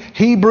pray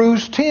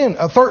Hebrews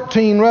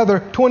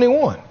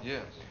 13:21.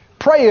 Yes.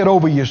 Pray it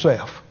over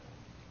yourself.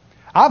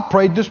 I've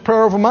prayed this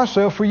prayer over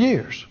myself for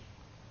years.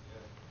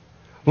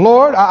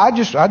 Lord, I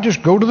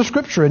just go to the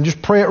Scripture and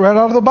just pray it right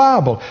out of the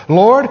Bible.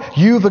 Lord,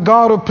 You, the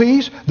God of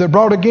peace, that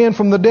brought again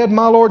from the dead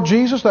my Lord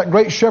Jesus, that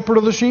great shepherd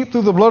of the sheep,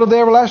 through the blood of the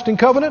everlasting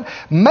covenant,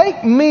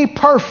 make me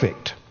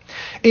perfect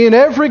in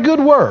every good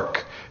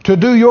work to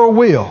do Your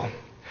will,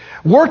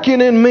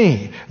 working in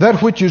me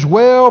that which is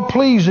well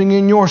pleasing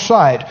in Your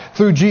sight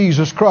through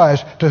Jesus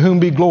Christ, to whom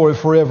be glory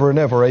forever and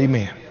ever.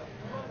 Amen.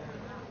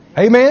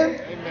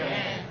 Amen?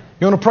 Amen.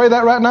 You want to pray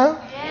that right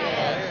now?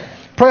 Yes.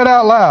 Pray it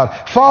out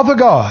loud. Father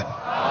God,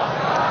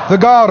 the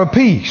God of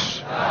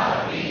peace,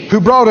 who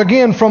brought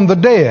again from the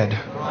dead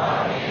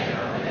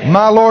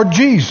my Lord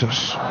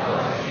Jesus,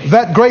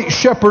 that great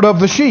shepherd of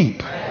the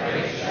sheep,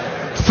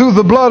 through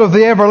the blood of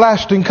the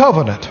everlasting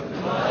covenant,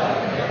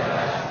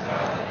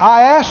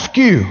 I ask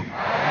You,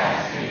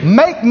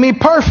 make me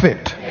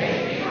perfect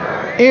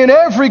in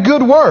every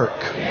good work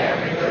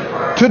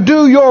to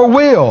do Your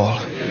will,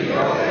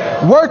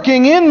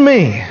 working in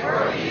me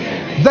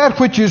that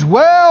which is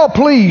well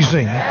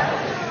pleasing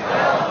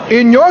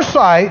in Your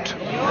sight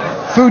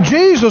through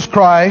Jesus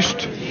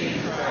Christ,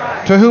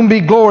 to whom be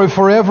glory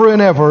forever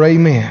and ever.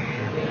 Amen.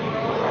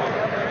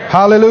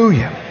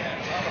 Hallelujah.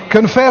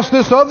 Confess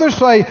this other.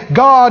 Say,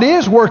 God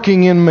is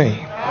working in me,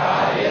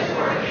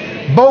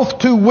 both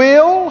to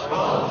will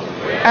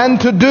and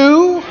to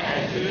do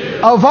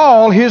of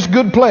all His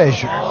good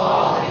pleasure.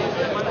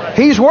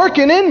 He's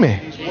working in me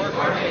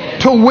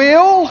to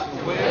will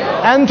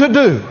and to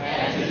do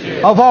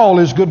of all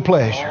His good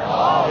pleasure.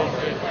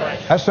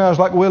 That sounds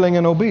like willing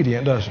and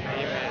obedient, doesn't it?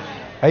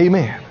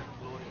 Amen.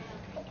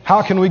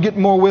 How can we get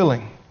more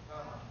willing?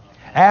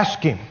 Ask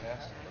Him.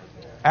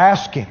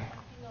 Ask Him.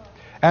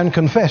 And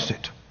confess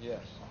it.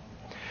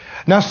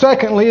 Now,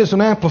 secondly, is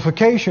an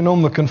amplification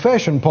on the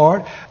confession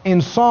part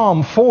in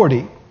Psalm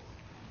 40.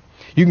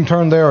 You can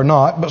turn there or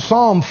not, but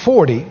Psalm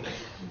 40,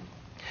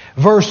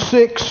 verse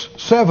 6,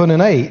 7,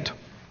 and 8.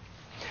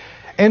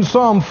 In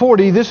Psalm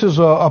 40, this is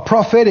a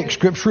prophetic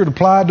scripture. It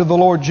applied to the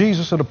Lord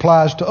Jesus. It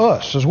applies to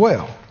us as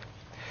well.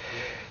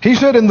 He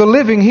said in the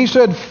living, he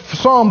said,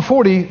 Psalm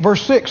 40,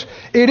 verse 6,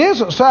 it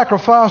isn't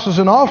sacrifices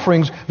and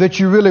offerings that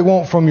you really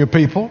want from your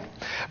people.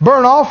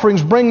 Burnt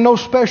offerings bring no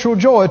special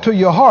joy to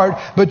your heart,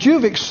 but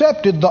you've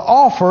accepted the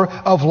offer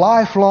of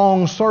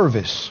lifelong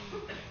service.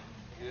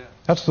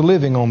 That's the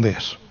living on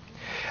this.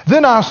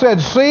 Then I said,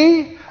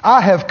 see,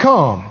 I have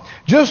come,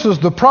 just as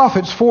the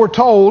prophets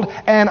foretold,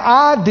 and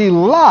I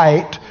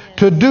delight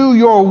to do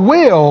Your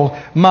will,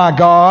 my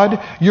God.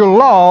 Your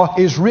law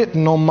is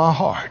written on my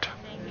heart.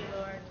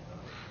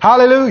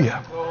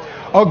 Hallelujah.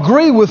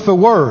 Agree with the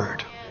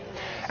Word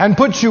and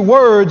put your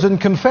words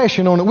and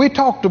confession on it. We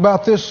talked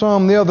about this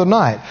some the other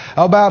night,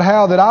 about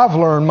how that I've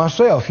learned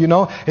myself. You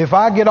know, if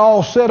I get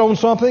all set on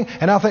something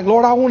and I think,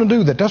 Lord, I want to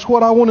do that. That's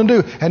what I want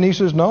to do. And He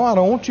says, no, I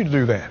don't want you to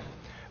do that.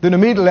 Then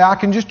immediately I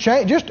can just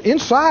change, just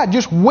inside,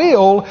 just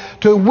will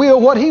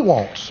what He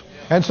wants.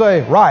 And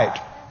say, right,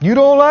 you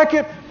don't like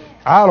it?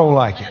 I don't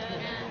like it.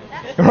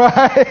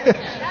 Right?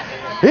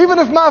 Even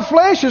if my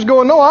flesh is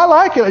going, no, I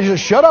like it. I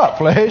just shut up,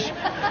 flesh.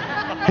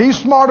 He's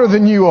smarter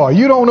than you are.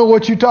 You don't know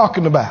what you're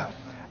talking about.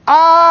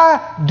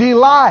 I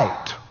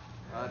delight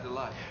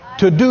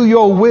to do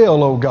Your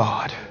will, O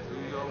God.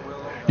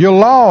 Your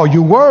law,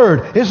 Your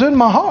word is in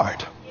my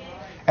heart.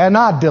 And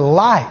I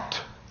delight.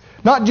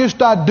 Not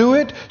just I do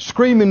it,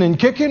 screaming and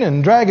kicking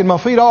and dragging my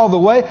feet all the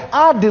way.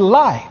 I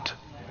delight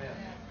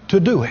to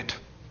do it.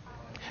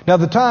 Now,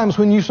 the times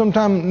when you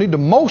sometimes need to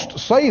most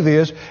say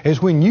this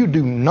is when you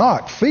do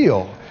not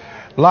feel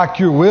like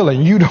you're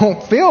willing. You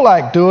don't feel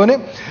like doing it.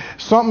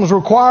 Something's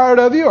required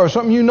of you or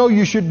something you know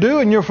you should do,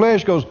 and your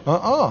flesh goes,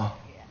 no.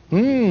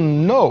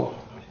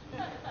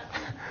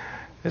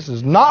 This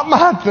is not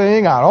my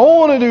thing. I don't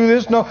want to do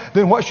this. No.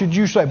 Then what should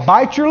you say?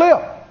 Bite your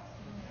lip.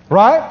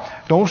 Right?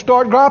 Don't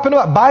start griping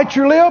about it. Bite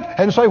your lip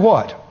and say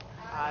what?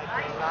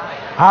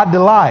 I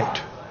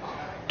delight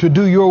to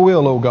do Your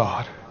will, O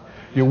God.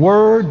 Your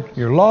word,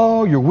 Your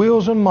law, Your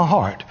will's in my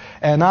heart.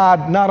 And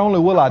I not only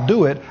will I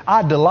do it,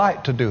 I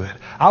delight to do it.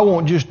 I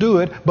won't just do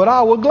it, but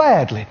I will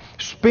gladly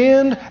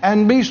spend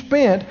and be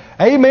spent.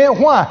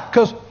 Amen. Why?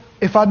 Because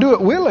if I do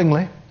it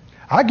willingly,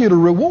 I get a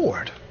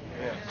reward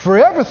for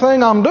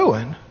everything I'm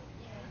doing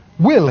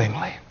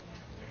willingly.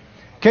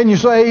 Can you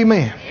say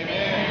amen?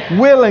 Amen.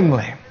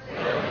 Willingly.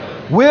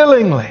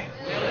 Willingly.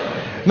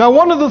 Now,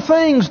 one of the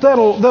things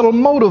that'll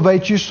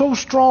motivate you so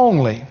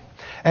strongly,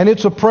 and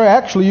it's a prayer,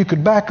 actually you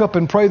could back up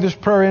and pray this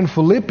prayer in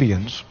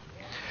Philippians,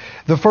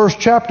 the first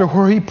chapter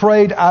where he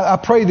prayed, I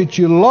pray that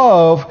your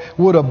love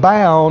would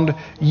abound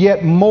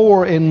yet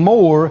more and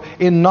more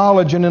in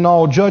knowledge and in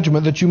all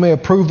judgment, that you may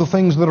approve the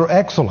things that are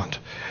excellent,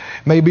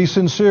 may be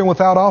sincere and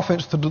without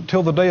offense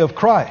till the day of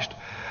Christ.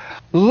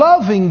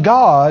 Loving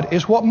God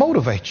is what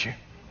motivates you.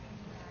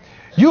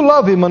 You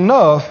love Him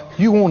enough,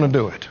 you want to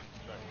do it.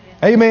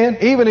 Amen?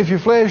 Even if your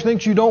flesh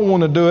thinks you don't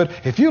want to do it,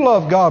 if you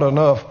love God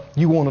enough,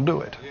 you want to do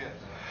it.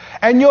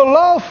 And your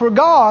love for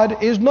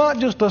God is not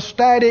just a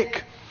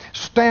static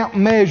stamp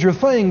measure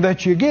thing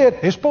that you get.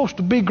 It's supposed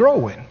to be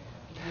growing.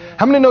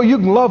 How many know you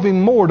can love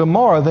Him more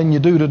tomorrow than you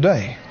do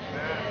today?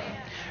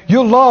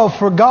 Your love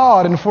for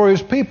God and for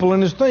His people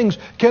and His things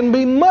can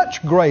be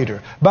much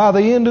greater by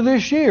the end of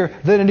this year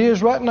than it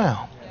is right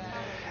now.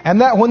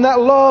 And that when that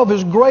love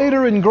is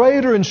greater and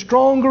greater and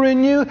stronger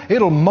in you,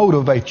 it'll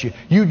motivate you.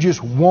 You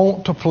just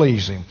want to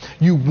please Him.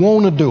 You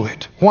want to do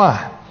it.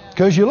 Why?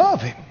 Because you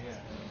love Him.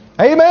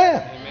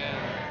 Amen.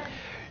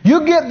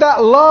 You get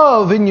that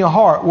love in your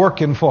heart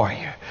working for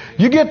you.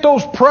 You get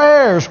those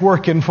prayers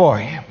working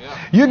for you.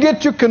 You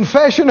get your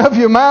confession of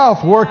your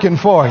mouth working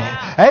for you.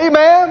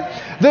 Amen.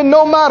 Then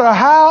no matter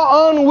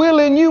how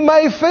unwilling you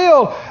may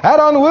feel, that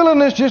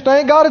unwillingness just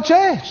ain't got a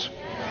chance.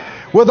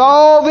 With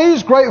all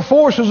these great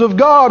forces of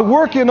God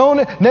working on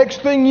it,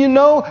 next thing you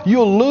know,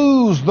 you'll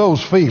lose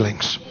those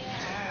feelings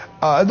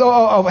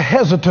of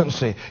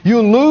hesitancy.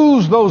 You'll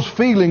lose those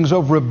feelings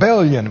of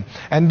rebellion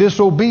and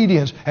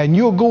disobedience, and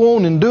you'll go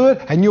on and do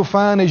it, and you'll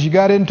find as you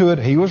got into it,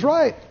 He was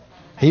right.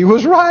 He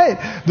was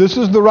right. This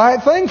is the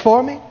right thing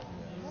for me.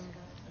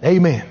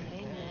 Amen.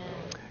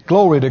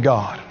 Glory to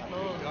God.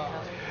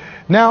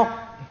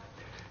 Now,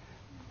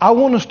 I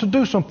want us to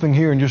do something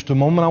here in just a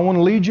moment. I want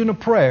to lead you in a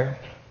prayer.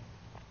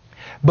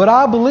 But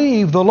I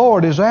believe the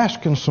Lord is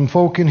asking some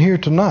folk in here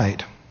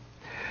tonight,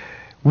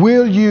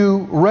 will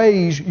you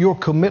raise your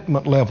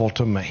commitment level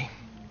to me?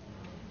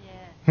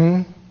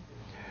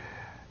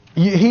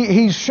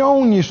 He's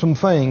shown you some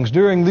things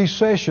during these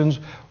sessions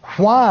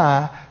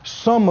why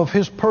some of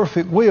His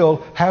perfect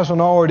will hasn't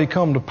already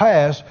come to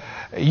pass.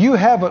 You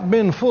haven't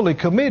been fully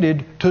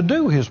committed to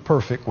do His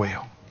perfect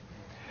will.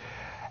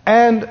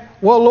 And,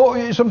 well,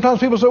 Lord, sometimes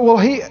people say, well,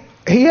 He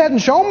hadn't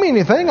shown me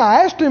anything.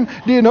 I asked Him,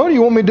 do you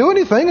want me to do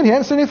anything? And He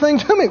hadn't said anything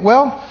to me.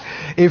 Well,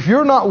 if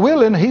you're not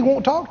willing, He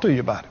won't talk to you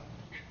about it.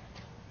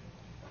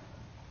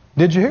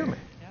 Did you hear me?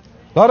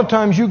 A lot of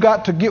times you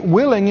got to get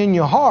willing in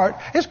your heart.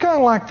 It's kind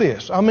of like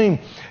this. I mean,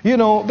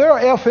 there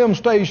are FM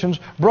stations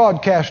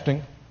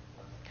broadcasting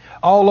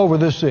all over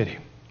this city.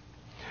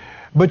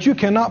 But you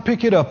cannot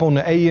pick it up on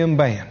the AM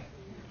band.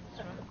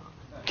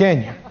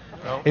 Can you?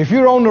 No. If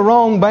you're on the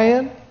wrong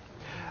band,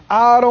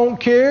 I don't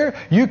care.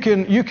 You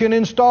can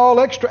install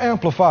extra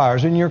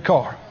amplifiers in your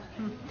car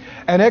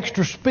and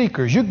extra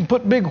speakers. You can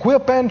put big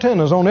whip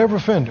antennas on every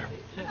fender.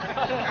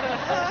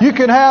 You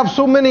can have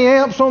so many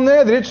amps on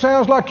there that it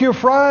sounds like you're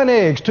frying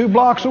eggs 2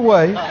 blocks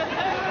away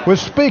with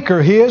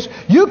speaker his.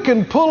 You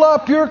can pull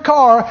up your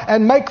car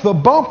and make the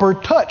bumper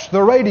touch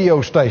the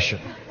radio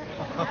station.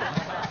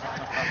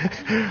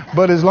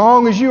 But as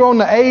long as you're on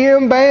the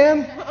AM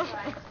band,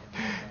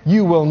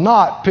 you will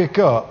not pick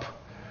up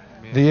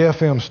the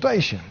FM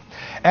station.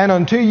 And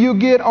until you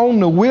get on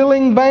the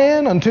willing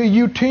band, until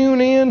you tune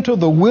in to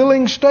the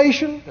willing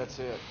station, that's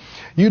it.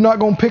 You're not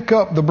going to pick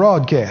up the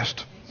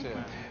broadcast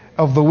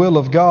of the will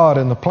of God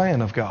and the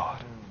plan of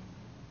God.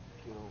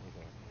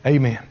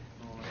 Amen.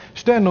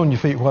 Stand on your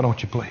feet, why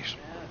don't you please?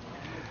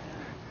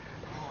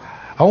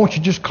 I want you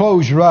to just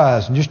close your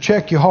eyes and just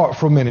check your heart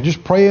for a minute.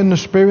 Just pray in the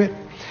Spirit.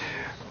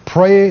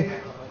 Pray,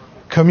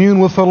 commune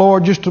with the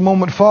Lord just a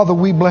moment. Father,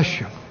 we bless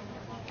you.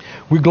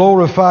 We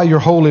glorify your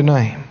holy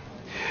name.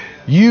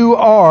 You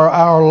are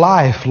our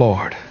life,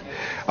 Lord.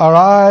 Our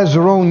eyes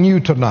are on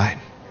you tonight.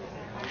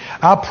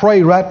 I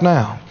pray right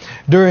now,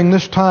 during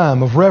this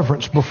time of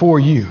reverence before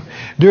you,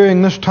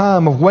 during this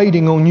time of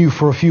waiting on you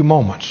for a few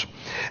moments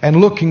and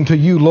looking to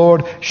you,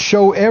 Lord,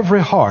 show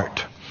every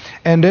heart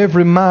and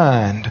every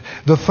mind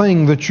the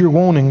thing that you're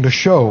wanting to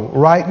show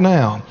right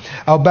now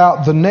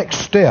about the next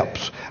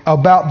steps,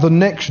 about the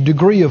next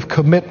degree of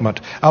commitment,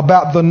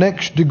 about the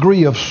next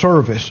degree of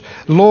service.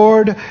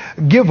 Lord,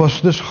 give us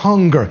this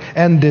hunger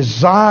and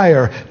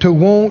desire to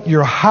want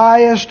your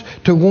highest,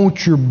 to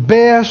want your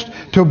best,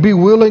 to be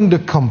willing to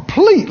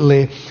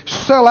completely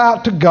sell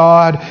out to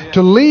God,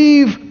 to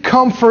leave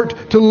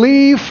comfort, to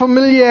leave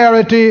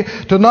familiarity,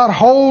 to not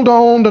hold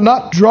on, to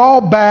not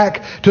draw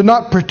back, to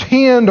not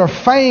pretend or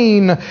feign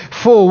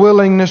full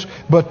willingness,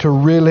 but to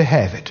really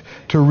have it,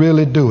 to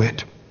really do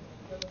it.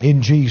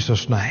 In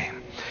Jesus'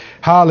 name.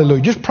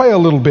 Hallelujah. Just pray a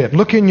little bit.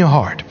 Look in your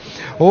heart.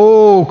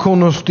 Oh,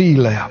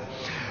 conostile.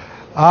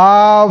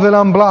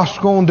 Avelam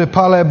blascon de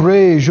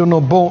palabre, je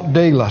no bon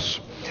delas.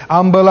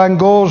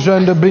 Ambelangos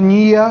and de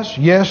benias.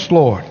 Yes,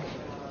 Lord.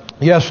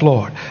 Yes,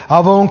 Lord.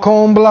 Avon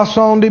com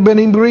blason de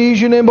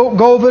benimbrige ne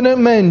govene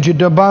menge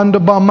de banda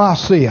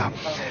bamasia.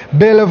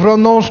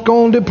 Belevranos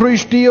con de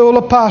pristio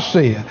la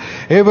passia.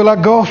 Evela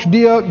gos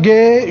dia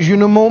ge, je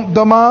ne mont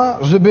dama,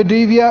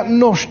 zebedivia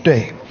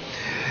noste.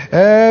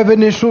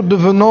 Venisut de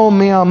venom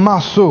mea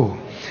masso.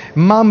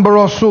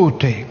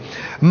 Mambarosuti.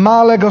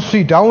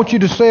 Malagasita. I want you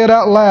to say it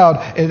out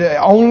loud.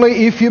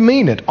 Only if you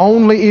mean it.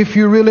 Only if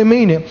you really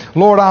mean it.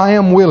 Lord, I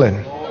am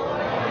willing.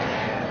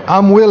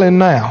 I'm willing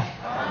now.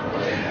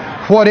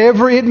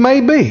 Whatever it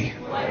may be.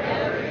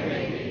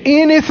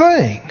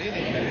 Anything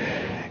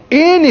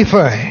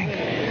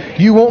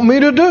you want me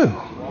to do.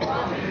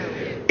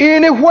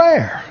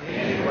 Anywhere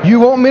you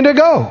want me to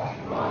go.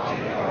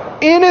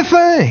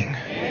 Anything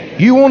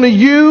you want to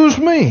use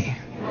me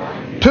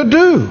to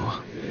do.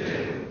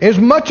 As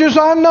much as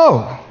I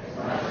know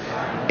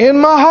in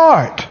my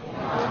heart,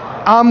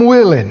 I'm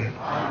willing.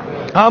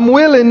 I'm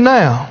willing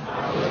now.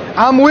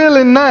 I'm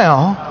willing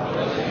now.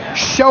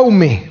 Show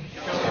me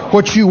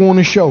what you want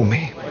to show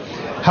me.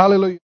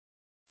 Hallelujah.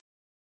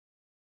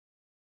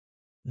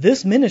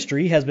 This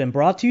ministry has been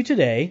brought to you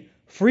today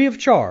free of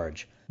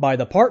charge by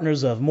the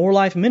partners of More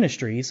Life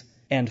Ministries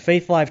and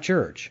Faith Life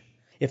Church.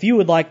 If you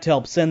would like to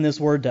help send this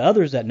word to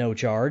others at no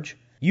charge,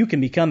 you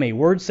can become a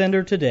word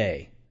sender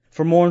today.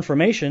 For more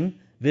information,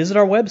 visit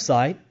our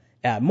website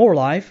at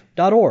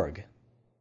morelife.org.